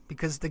Cashman,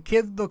 because the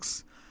kid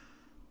looks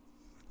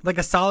like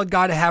a solid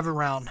guy to have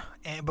around.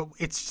 But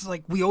it's just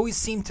like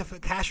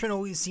Cashman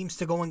always seems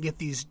to go and get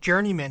these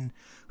journeymen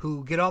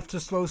who get off to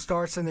slow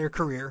starts in their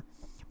career,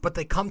 but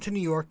they come to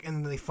New York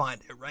and they find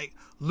it, right?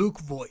 Luke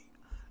Voit,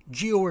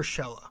 Gio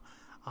Urshela.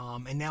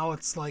 And now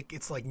it's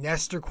like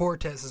Nestor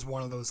Cortez is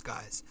one of those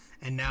guys.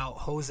 And now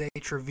Jose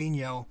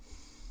Trevino,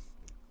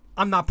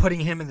 I'm not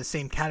putting him in the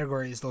same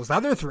category as those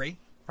other three,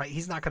 right?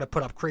 He's not going to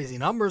put up crazy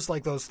numbers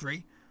like those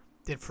three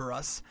did for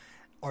us,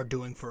 are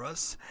doing for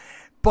us.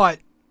 But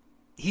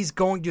he's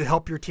going to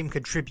help your team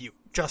contribute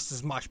just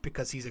as much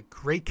because he's a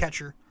great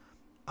catcher,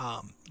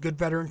 good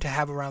veteran to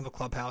have around the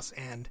clubhouse,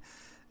 and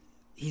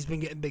he's been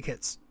getting big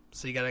hits.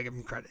 So you got to give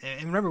him credit.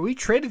 And remember, we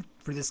traded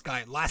for this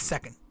guy last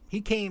second. He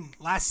came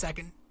last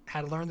second,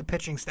 had to learn the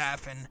pitching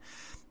staff,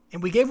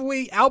 and we gave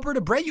away Albert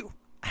Abreu.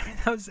 I mean,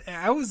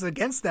 I was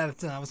against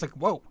that. I was like,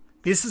 whoa,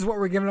 this is what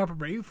we're giving up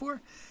Abreu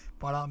for?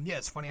 But yeah,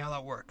 it's funny how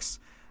that works.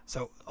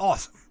 So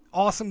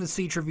awesome to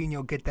see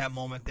Trevino get that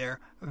moment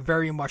there.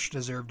 Very much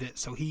deserved it.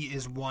 So he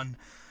is one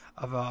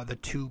of the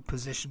two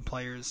position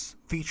players,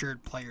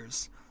 featured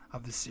players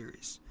of the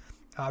series.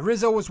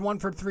 Rizzo was 1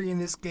 for 3 in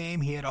this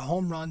game. He had a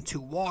home run,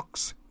 2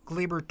 walks.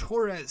 Gleyber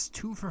Torres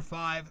 2 for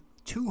 5.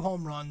 2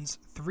 home runs,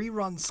 3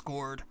 runs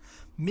scored.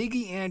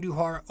 Miggy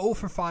Andujar 0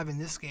 for 5 in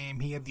this game.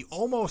 He had the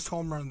almost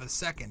home run in the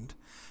second,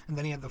 and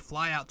then he had the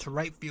fly out to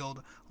right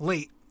field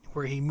late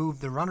where he moved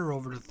the runner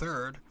over to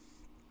third.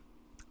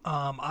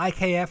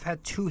 IKF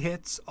had 2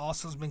 hits,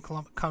 also has been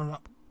coming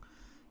up.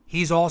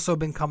 He's also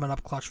been coming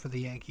up clutch for the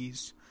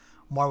Yankees.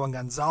 Marwin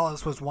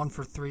Gonzalez was 1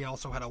 for 3,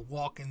 also had a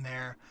walk in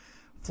there.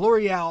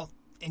 Florial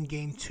in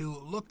game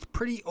 2 looked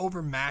pretty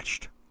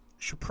overmatched.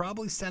 Should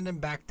probably send him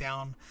back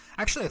down.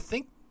 Actually,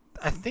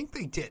 I think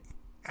they did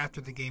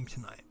after the game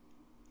tonight.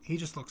 He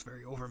just looks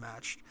very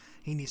overmatched.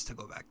 He needs to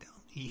go back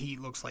down. He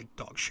looks like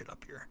dog shit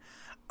up here.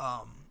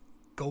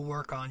 Go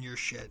work on your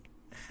shit.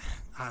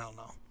 I don't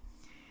know.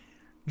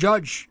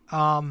 Judge,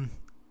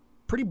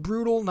 pretty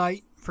brutal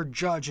night for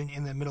Judge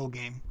in the middle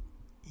game.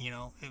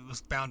 It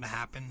was bound to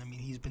happen. I mean,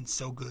 he's been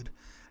so good.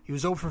 He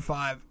was 0 for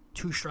 5,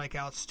 2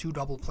 strikeouts, 2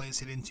 double plays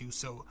hit into.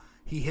 So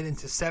he hit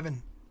into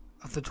 7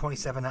 of the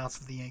 27 outs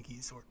for the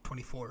Yankees, or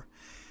 24.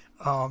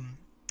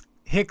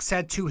 Hicks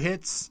had 2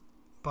 hits,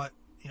 but,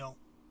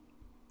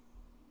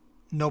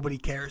 nobody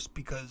cares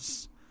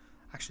because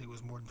actually it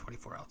was more than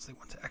 24 outs. They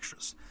went to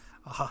extras.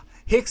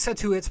 Hicks had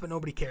 2 hits, but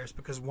nobody cares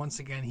because once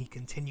again he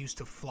continues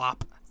to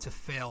flop, to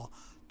fail,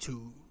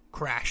 to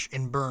crash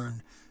and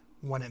burn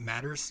when it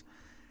matters.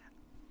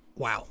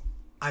 Wow.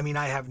 I mean,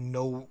 I have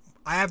no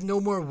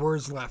more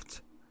words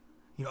left.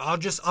 I'll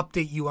just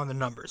update you on the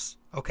numbers,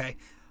 okay?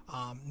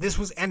 This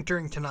was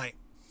entering tonight.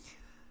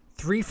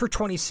 3 for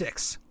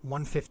 26,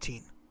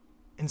 115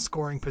 in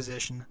scoring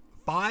position.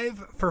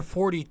 5 for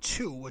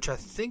 42, which I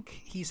think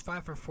he's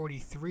 5 for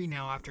 43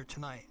 now after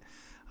tonight.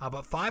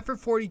 But 5 for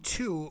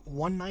 42,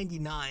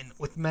 199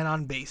 with men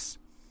on base.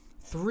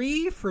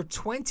 3 for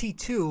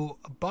 22,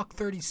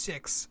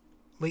 $136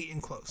 late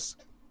and close.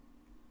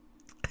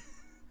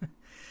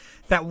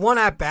 That one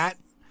at bat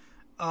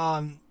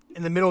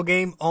in the middle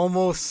game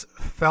almost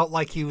felt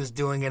like he was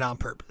doing it on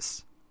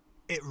purpose.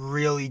 It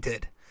really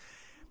did.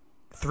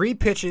 3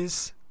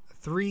 pitches,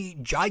 3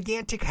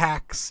 gigantic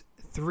hacks,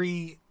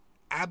 3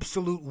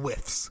 absolute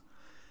whiffs.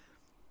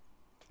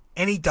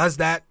 And he does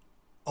that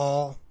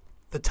all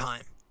the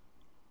time.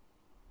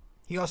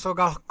 He also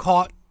got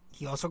caught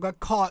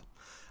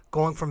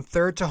going from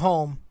third to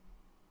home,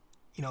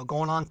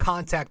 going on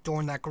contact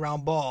during that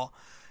ground ball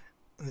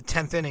in the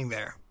 10th inning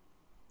there.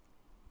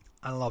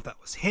 I don't know if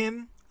that was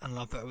him. I don't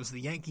know if that was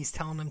the Yankees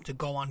telling him to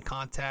go on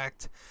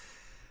contact.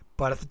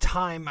 But at the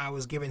time, I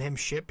was giving him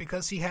shit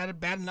because he had a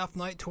bad enough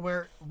night to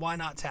where, why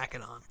not tack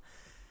it on?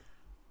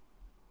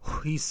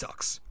 He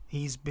sucks.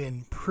 He's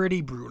been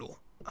pretty brutal.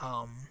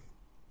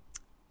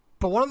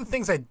 But one of the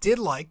things I did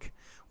like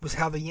was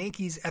how the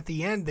Yankees at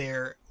the end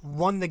there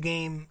won the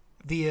game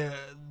via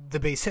the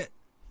base hit.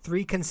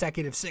 3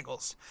 consecutive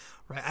singles.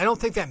 Right? I don't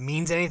think that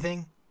means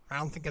anything. I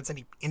don't think that's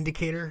any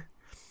indicator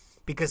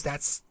because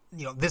that's,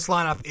 this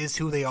lineup is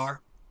who they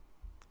are.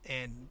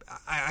 And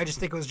I just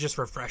think it was just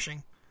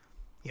refreshing.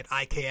 You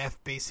had IKF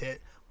base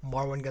hit,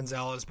 Marwin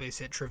Gonzalez base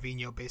hit,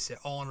 Trevino base hit,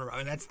 all in a row.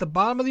 And that's the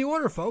bottom of the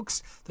order,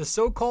 folks. The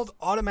so-called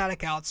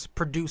automatic outs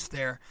produced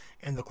there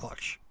in the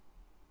clutch.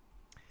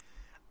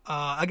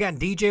 Again,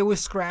 DJ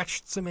was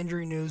scratched, some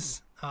injury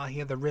news. He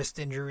had the wrist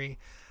injury.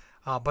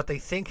 But they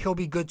think he'll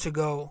be good to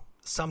go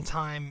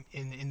sometime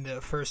in the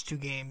first 2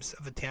 games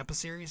of the Tampa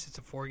series. It's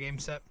a 4-game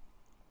set.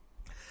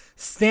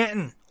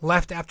 Stanton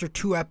left after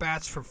 2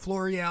 at-bats for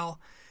Florial.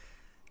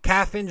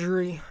 Calf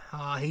injury.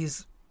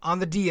 He's on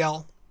the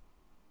DL.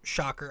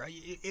 Shocker.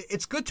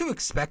 It's good to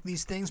expect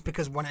these things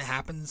because when it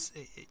happens,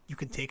 you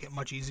can take it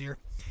much easier.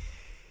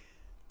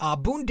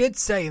 Boone did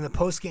say in the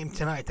postgame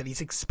tonight that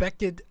he's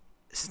expecting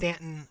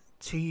Stanton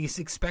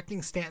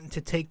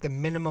to take the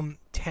minimum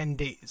 10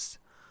 days.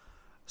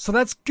 So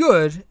that's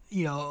good,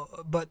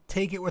 but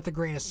take it with a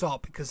grain of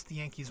salt because the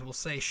Yankees will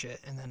say shit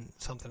and then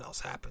something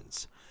else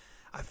happens,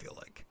 I feel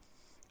like.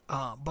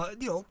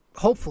 But,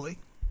 hopefully.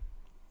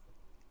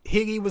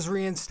 Higgy was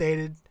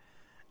reinstated,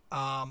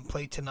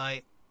 played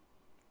tonight,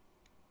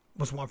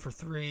 was 1 for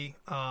 3,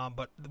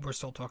 but we're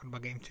still talking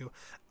about game 2.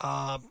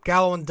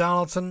 Gallo and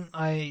Donaldson,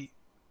 I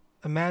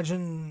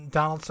imagine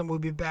Donaldson will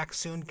be back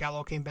soon.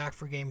 Gallo came back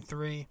for game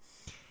 3.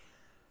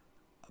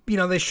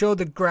 They showed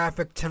the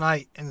graphic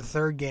tonight in the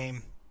 3rd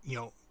game,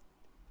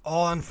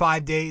 all in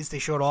 5 days. They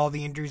showed all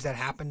the injuries that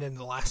happened in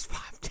the last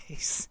 5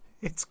 days.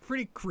 It's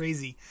pretty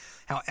crazy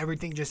how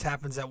everything just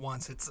happens at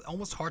once. It's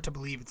almost hard to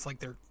believe. It's like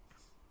they're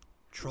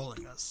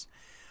trolling us.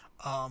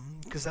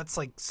 Because that's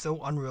like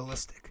so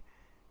unrealistic.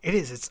 It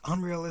is. It's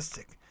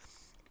unrealistic.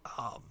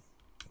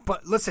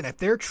 But listen, if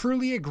they're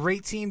truly a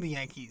great team, the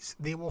Yankees,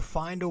 they will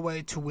find a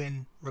way to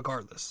win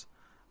regardless.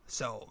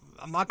 So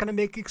I'm not going to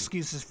make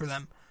excuses for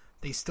them.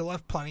 They still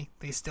have plenty.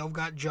 They still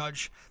got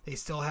Judge. They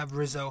still have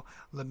Rizzo.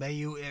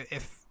 LeMahieu,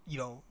 if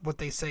what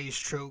they say is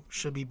true,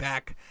 should be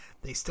back.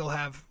 They still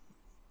have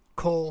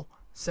Cole,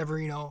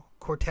 Severino,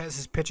 Cortez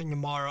is pitching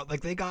tomorrow.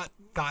 Like, they got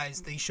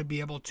guys they should be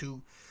able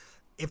to,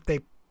 if they,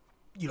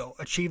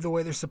 achieve the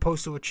way they're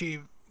supposed to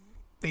achieve,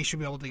 they should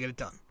be able to get it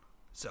done.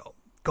 So,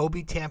 go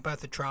beat Tampa at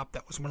the Trop.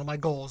 That was one of my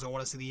goals. I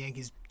want to see the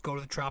Yankees go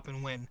to the Trop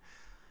and win.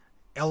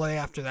 LA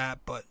after that,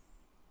 but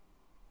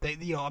they,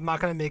 I'm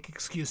not going to make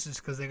excuses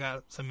because they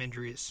got some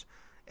injuries.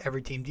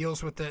 Every team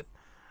deals with it,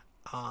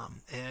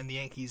 and the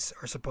Yankees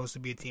are supposed to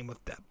be a team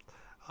with depth.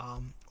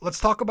 Let's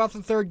talk about the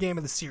 3rd game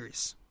of the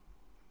series.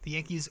 The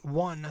Yankees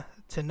won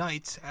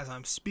tonight, as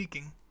I'm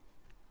speaking,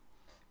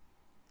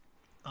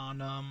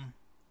 on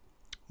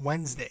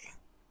Wednesday.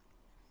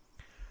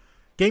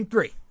 Game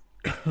 3.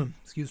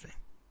 Excuse me.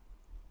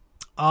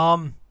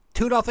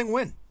 2-0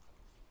 win.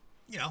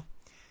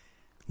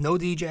 No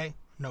DJ,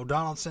 no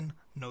Donaldson,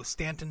 no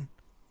Stanton.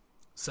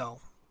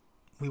 So,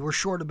 we were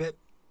short a bit.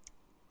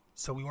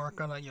 So, we weren't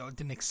going to,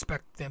 didn't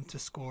expect them to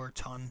score a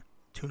ton.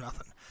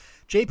 2-0.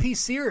 JP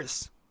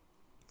Sears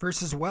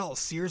versus Wells.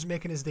 Sears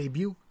making his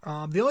debut.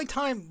 The only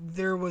time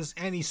there was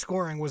any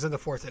scoring was in the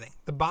 4th inning.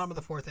 The bottom of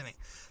the 4th inning.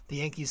 The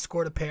Yankees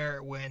scored a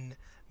pair when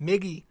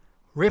Miggy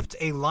ripped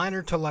a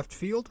liner to left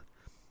field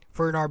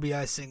for an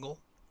RBI single.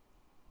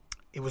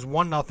 It was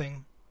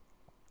 1-0.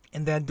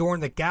 And then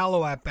during the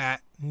Gallo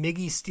at-bat,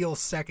 Miggy steals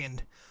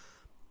second.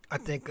 I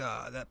think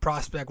that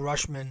prospect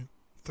Rushman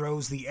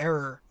throws the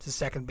error to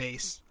second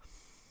base.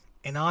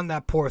 And on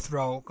that poor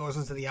throw, goes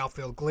into the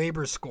outfield.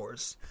 Gleyber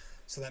scores.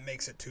 So that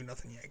makes it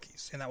 2-0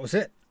 Yankees. And that was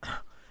it.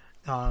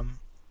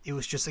 It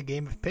was just a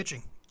game of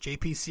pitching.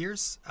 J.P.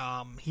 Sears,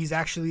 he's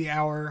actually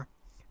our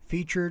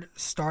featured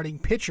starting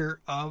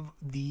pitcher of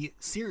the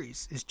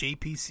series, is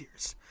J.P.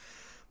 Sears.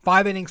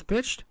 5 innings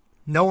pitched,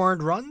 no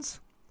earned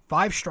runs,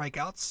 5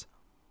 strikeouts,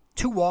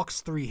 2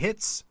 walks, 3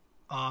 hits.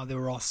 They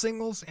were all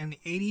singles, and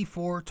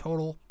 84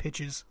 total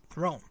pitches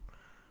thrown.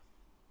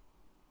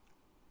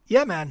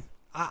 Yeah, man,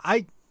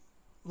 I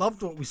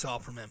loved what we saw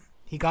from him.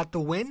 He got the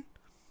win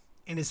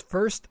in his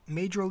first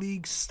major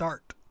league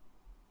start.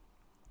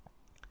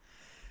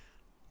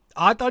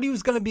 I thought he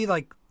was going to be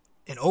like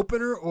an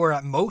opener or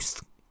at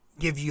most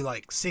give you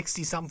like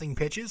 60-something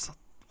pitches,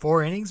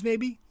 4 innings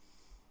maybe.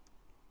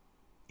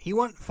 He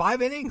went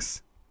 5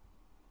 innings,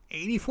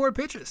 84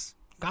 pitches,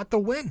 got the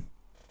win.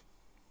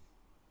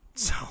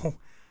 So,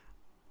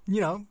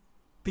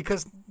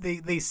 because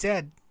they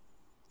said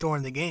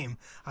during the game,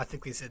 I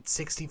think they said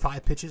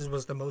 65 pitches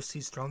was the most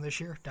he's thrown this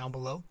year, down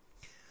below.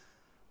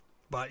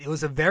 But it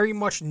was a very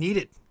much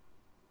needed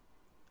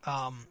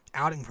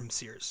outing from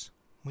Sears.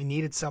 We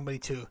needed somebody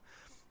to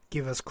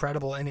give us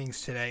credible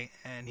innings today,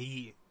 and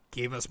he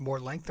gave us more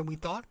length than we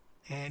thought,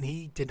 and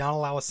he did not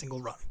allow a single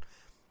run.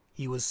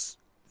 He was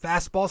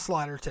fastball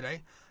slider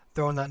today,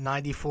 throwing that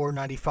 94,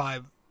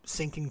 95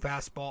 sinking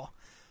fastball,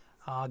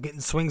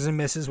 getting swings and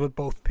misses with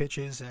both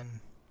pitches, and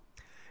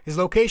his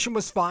location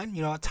was fine.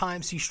 At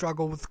times he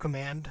struggled with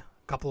command,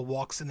 a couple of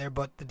walks in there,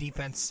 but the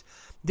defense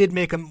did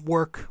make him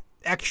work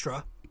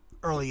extra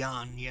early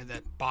on. He had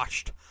that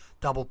botched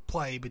double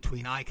play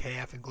between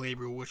IKF and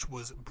Gleyber, which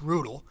was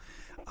brutal.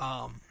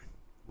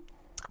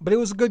 But it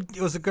was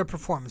a good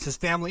performance. His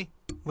family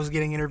was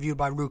getting interviewed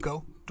by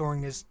Ruocco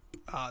during his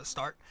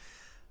start.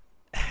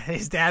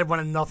 His dad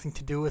wanted nothing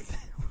to do with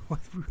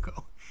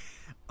Ruocco.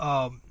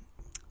 And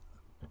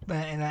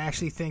I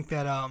actually think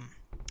that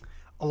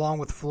along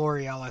with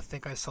Florial, I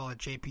think I saw that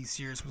J.P.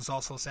 Sears was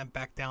also sent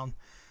back down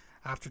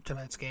after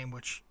tonight's game,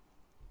 which,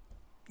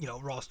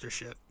 roster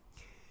shit.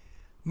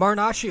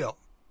 Marinaccio.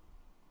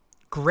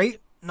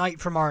 Great night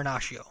for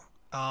Marinaccio.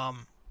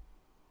 I'm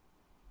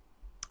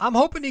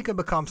hoping he can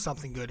become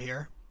something good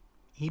here.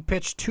 He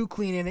pitched 2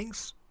 clean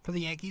innings for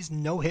the Yankees,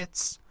 no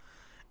hits,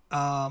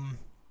 no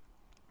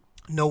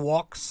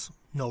walks,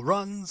 no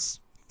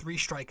runs, 3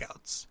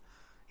 strikeouts.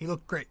 He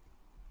looked great.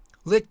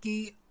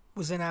 Litke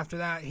was in after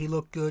that. He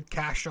looked good.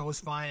 Castro was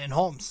fine. And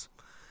Holmes.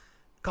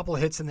 A couple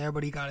of hits in there,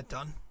 but he got it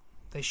done.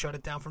 They shut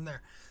it down from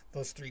there,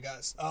 those 3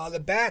 guys. The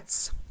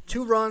bats,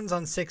 2 runs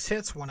on 6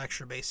 hits, 1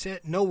 extra base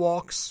hit, no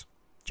walks.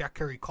 Jack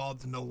Curry called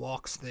the no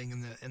walks thing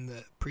in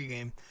the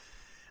pregame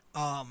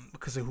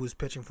because of who was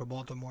pitching for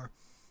Baltimore.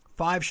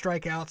 5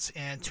 strikeouts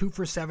and 2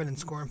 for 7 in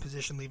scoring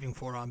position, leaving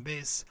 4 on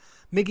base.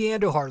 Miggy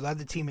Andujar led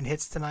the team in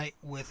hits tonight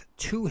with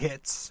 2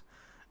 hits.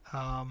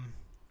 Let's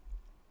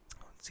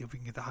see if we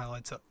can get the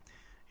highlights up.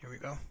 Here we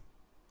go.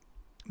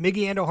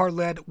 Miggy Andujar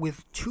led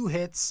with 2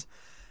 hits.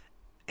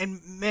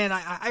 And, man,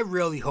 I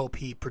really hope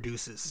he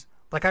produces.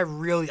 Like, I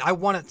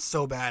want it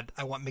so bad.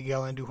 I want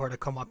Miguel Andujar to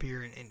come up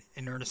here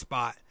and earn a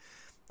spot.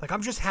 Like,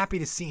 I'm just happy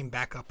to see him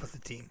back up with the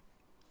team.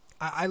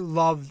 I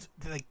loved,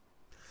 like,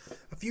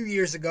 a few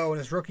years ago in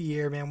his rookie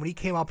year, man, when he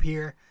came up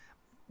here,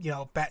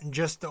 batting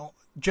just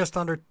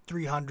under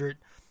 300,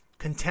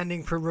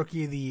 contending for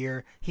Rookie of the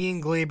Year. He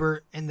and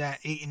Gleyber in that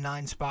 8 and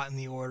 9 spot in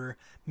the order.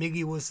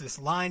 Miggy was this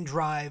line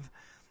drive,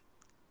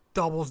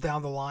 doubles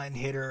down the line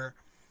hitter.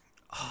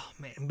 Oh,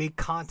 man, big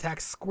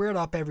contact, squared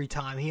up every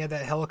time. He had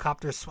that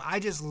helicopter swing. I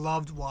just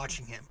loved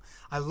watching him.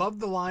 I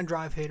loved the line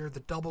drive hitter, the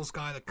doubles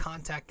guy, the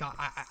contact guy.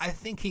 I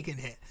think he can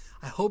hit.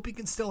 I hope he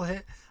can still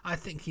hit. I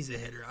think he's a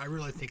hitter. I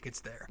really think it's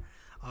there.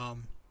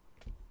 And,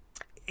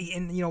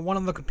 one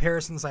of the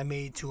comparisons I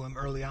made to him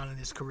early on in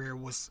his career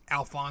was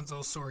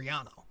Alfonso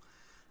Soriano.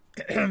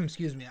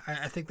 Excuse me.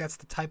 I think that's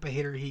the type of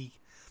hitter he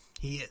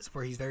is,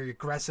 where he's very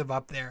aggressive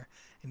up there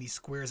and he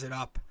squares it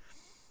up.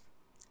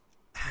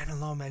 I don't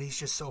know, man. He's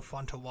just so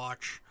fun to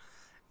watch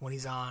when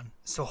he's on.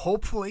 So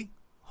hopefully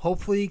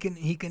he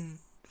can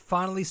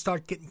finally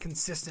start getting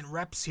consistent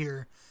reps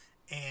here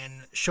and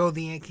show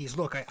the Yankees,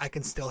 look, I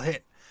can still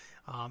hit.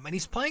 And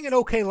he's playing an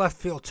okay left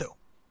field too.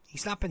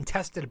 He's not been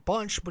tested a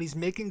bunch, but he's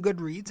making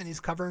good reads and he's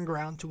covering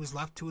ground to his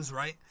left, to his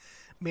right.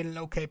 Made an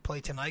okay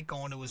play tonight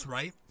going to his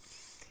right.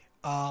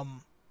 I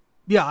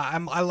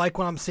like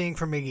what I'm seeing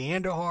from Miggy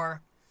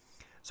Andujar.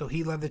 So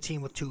he led the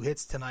team with 2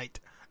 hits tonight.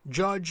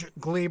 Judge,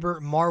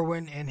 Gleyber,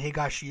 Marwin, and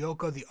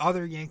Higashioka, the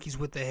other Yankees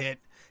with the hit.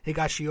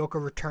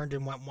 Higashioka returned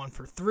and went 1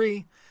 for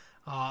 3.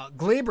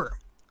 Gleyber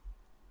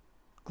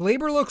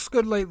looks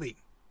good lately.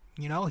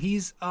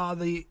 He's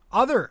the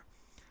other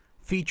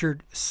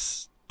featured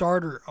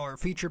starter or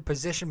featured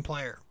position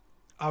player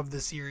of the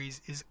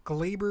series is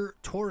Gleyber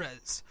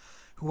Torres,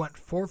 who went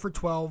 4 for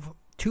 12,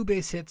 2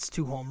 base hits,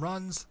 2 home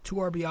runs, 2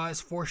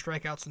 RBIs, 4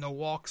 strikeouts, no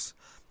walks,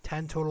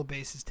 10 total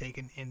bases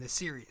taken in the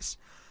series.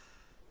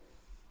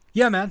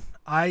 Yeah, man,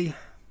 I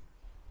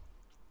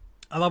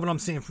love what I'm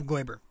seeing from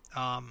Gleyber.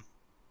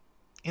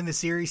 In the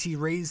series, he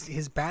raised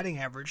his batting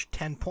average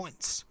 10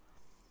 points.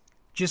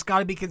 Just got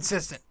to be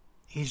consistent.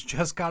 He's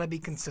just got to be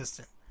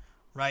consistent,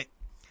 right?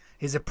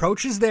 His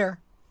approach is there.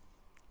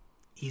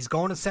 He's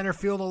going to center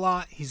field a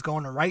lot. He's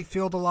going to right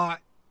field a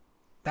lot.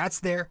 That's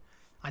there.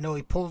 I know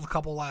he pulled a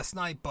couple last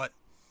night, but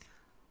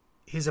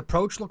his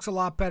approach looks a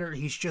lot better.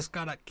 He's just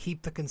got to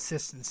keep the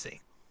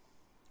consistency.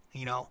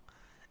 You know,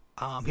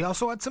 he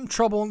also had some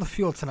trouble in the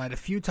field tonight a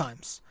few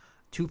times.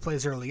 2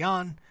 plays early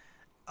on.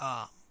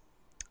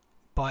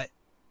 But,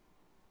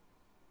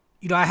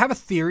 you know, I have a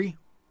theory.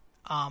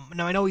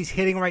 Now, I know he's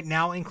hitting right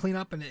now in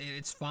cleanup, and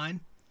it's fine.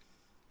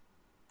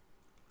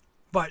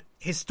 But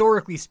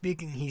historically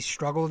speaking, he's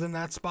struggled in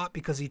that spot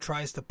because he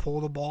tries to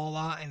pull the ball a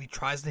lot and he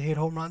tries to hit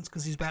home runs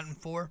because he's batting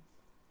 4.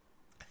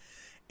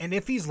 And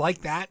if he's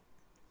like that,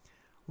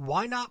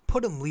 why not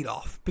put him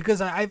leadoff?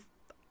 Because I've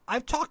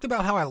talked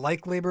about how I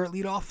like Gleyber at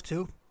leadoff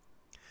too.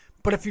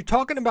 But if you're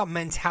talking about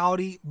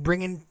mentality,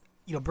 bringing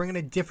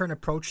a different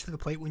approach to the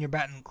plate when you're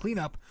batting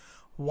cleanup,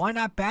 why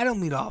not bat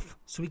him leadoff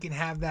so he can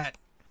have that?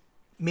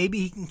 Maybe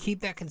he can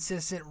keep that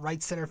consistent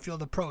right center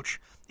field approach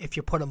if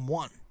you put him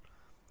 1.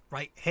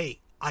 Right?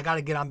 Hey, I got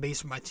to get on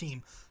base with my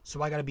team,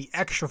 so I got to be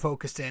extra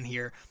focused in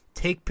here,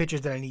 take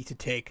pitches that I need to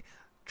take,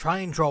 try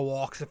and draw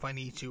walks if I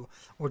need to,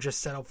 or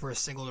just set up for a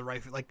single to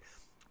right field. Like,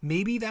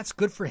 maybe that's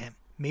good for him.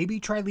 Maybe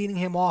try leading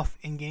him off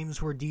in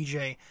games where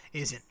DJ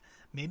isn't.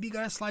 Maybe you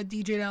got to slide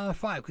DJ down to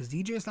 5 because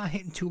DJ is not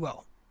hitting too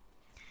well.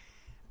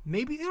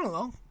 Maybe, I don't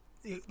know.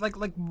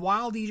 Like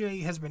while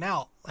DJ has been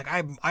out, like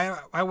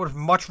I would have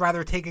much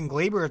rather taken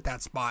Gleyber at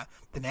that spot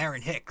than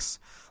Aaron Hicks.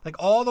 Like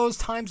all those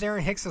times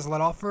Aaron Hicks has led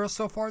off for us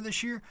so far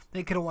this year,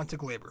 they could have went to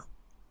Gleyber.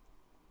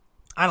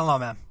 I don't know,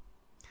 man.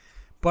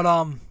 But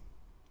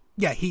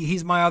yeah,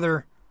 he's my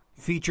other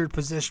featured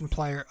position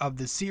player of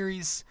the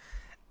series.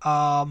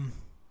 Yeah,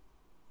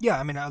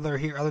 I mean other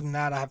than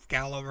that, I have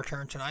Gallo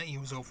return tonight. He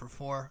was 0 for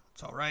 4.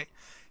 It's all right.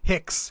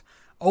 Hicks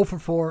 0 for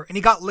 4, and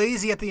he got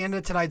lazy at the end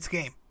of tonight's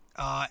game.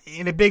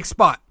 In a big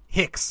spot,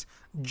 Hicks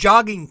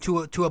jogging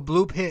to a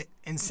bloop hit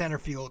in center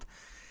field.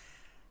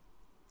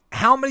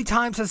 How many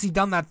times has he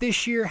done that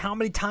this year? How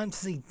many times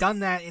has he done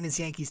that in his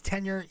Yankees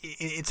tenure?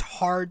 It's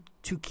hard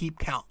to keep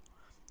count.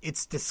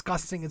 It's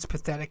disgusting. It's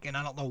pathetic, and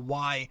I don't know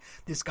why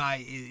this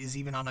guy is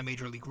even on a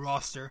major league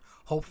roster.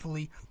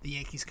 Hopefully, the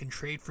Yankees can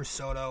trade for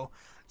Soto.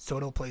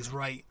 Soto plays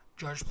right,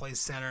 Judge plays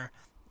center,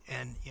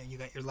 and you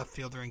got your left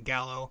fielder in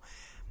Gallo.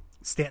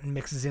 Stanton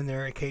mixes in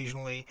there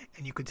occasionally,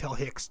 and you could tell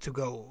Hicks to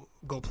go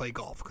play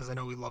golf because I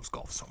know he loves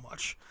golf so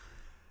much.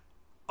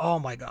 Oh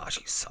my gosh,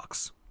 he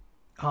sucks.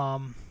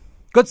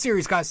 Good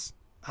series, guys.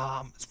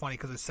 It's funny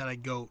because I said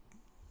I'd go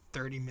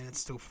 30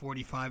 minutes to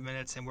 45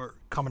 minutes, and we're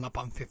coming up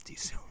on 50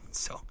 soon.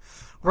 So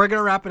we're going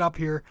to wrap it up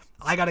here.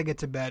 I got to get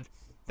to bed.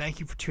 Thank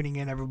you for tuning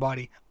in,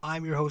 everybody.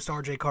 I'm your host,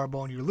 RJ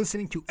Carbone. You're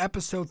listening to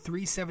episode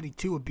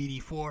 372 of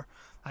BD4.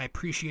 I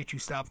appreciate you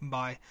stopping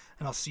by,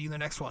 and I'll see you in the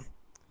next one.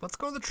 Let's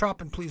go to the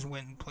Trop and please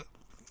win.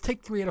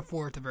 Take 3 out of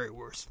 4 at the very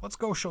worst. Let's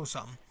go show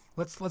something.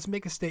 Let's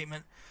make a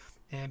statement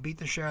and beat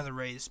the share of the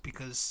Rays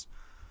because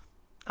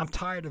I'm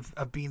tired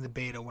of being the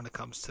beta when it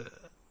comes to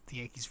the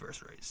Yankees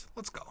versus Rays.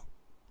 Let's go.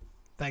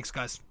 Thanks,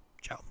 guys.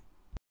 Ciao.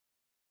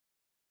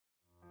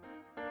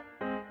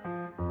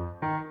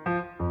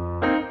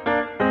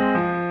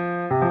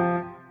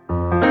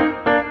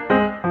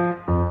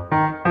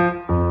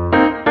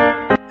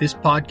 This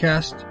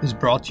podcast is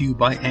brought to you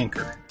by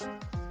Anchor.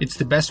 It's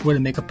the best way to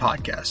make a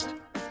podcast.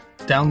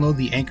 Download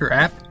the Anchor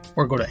app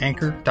or go to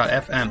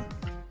anchor.fm.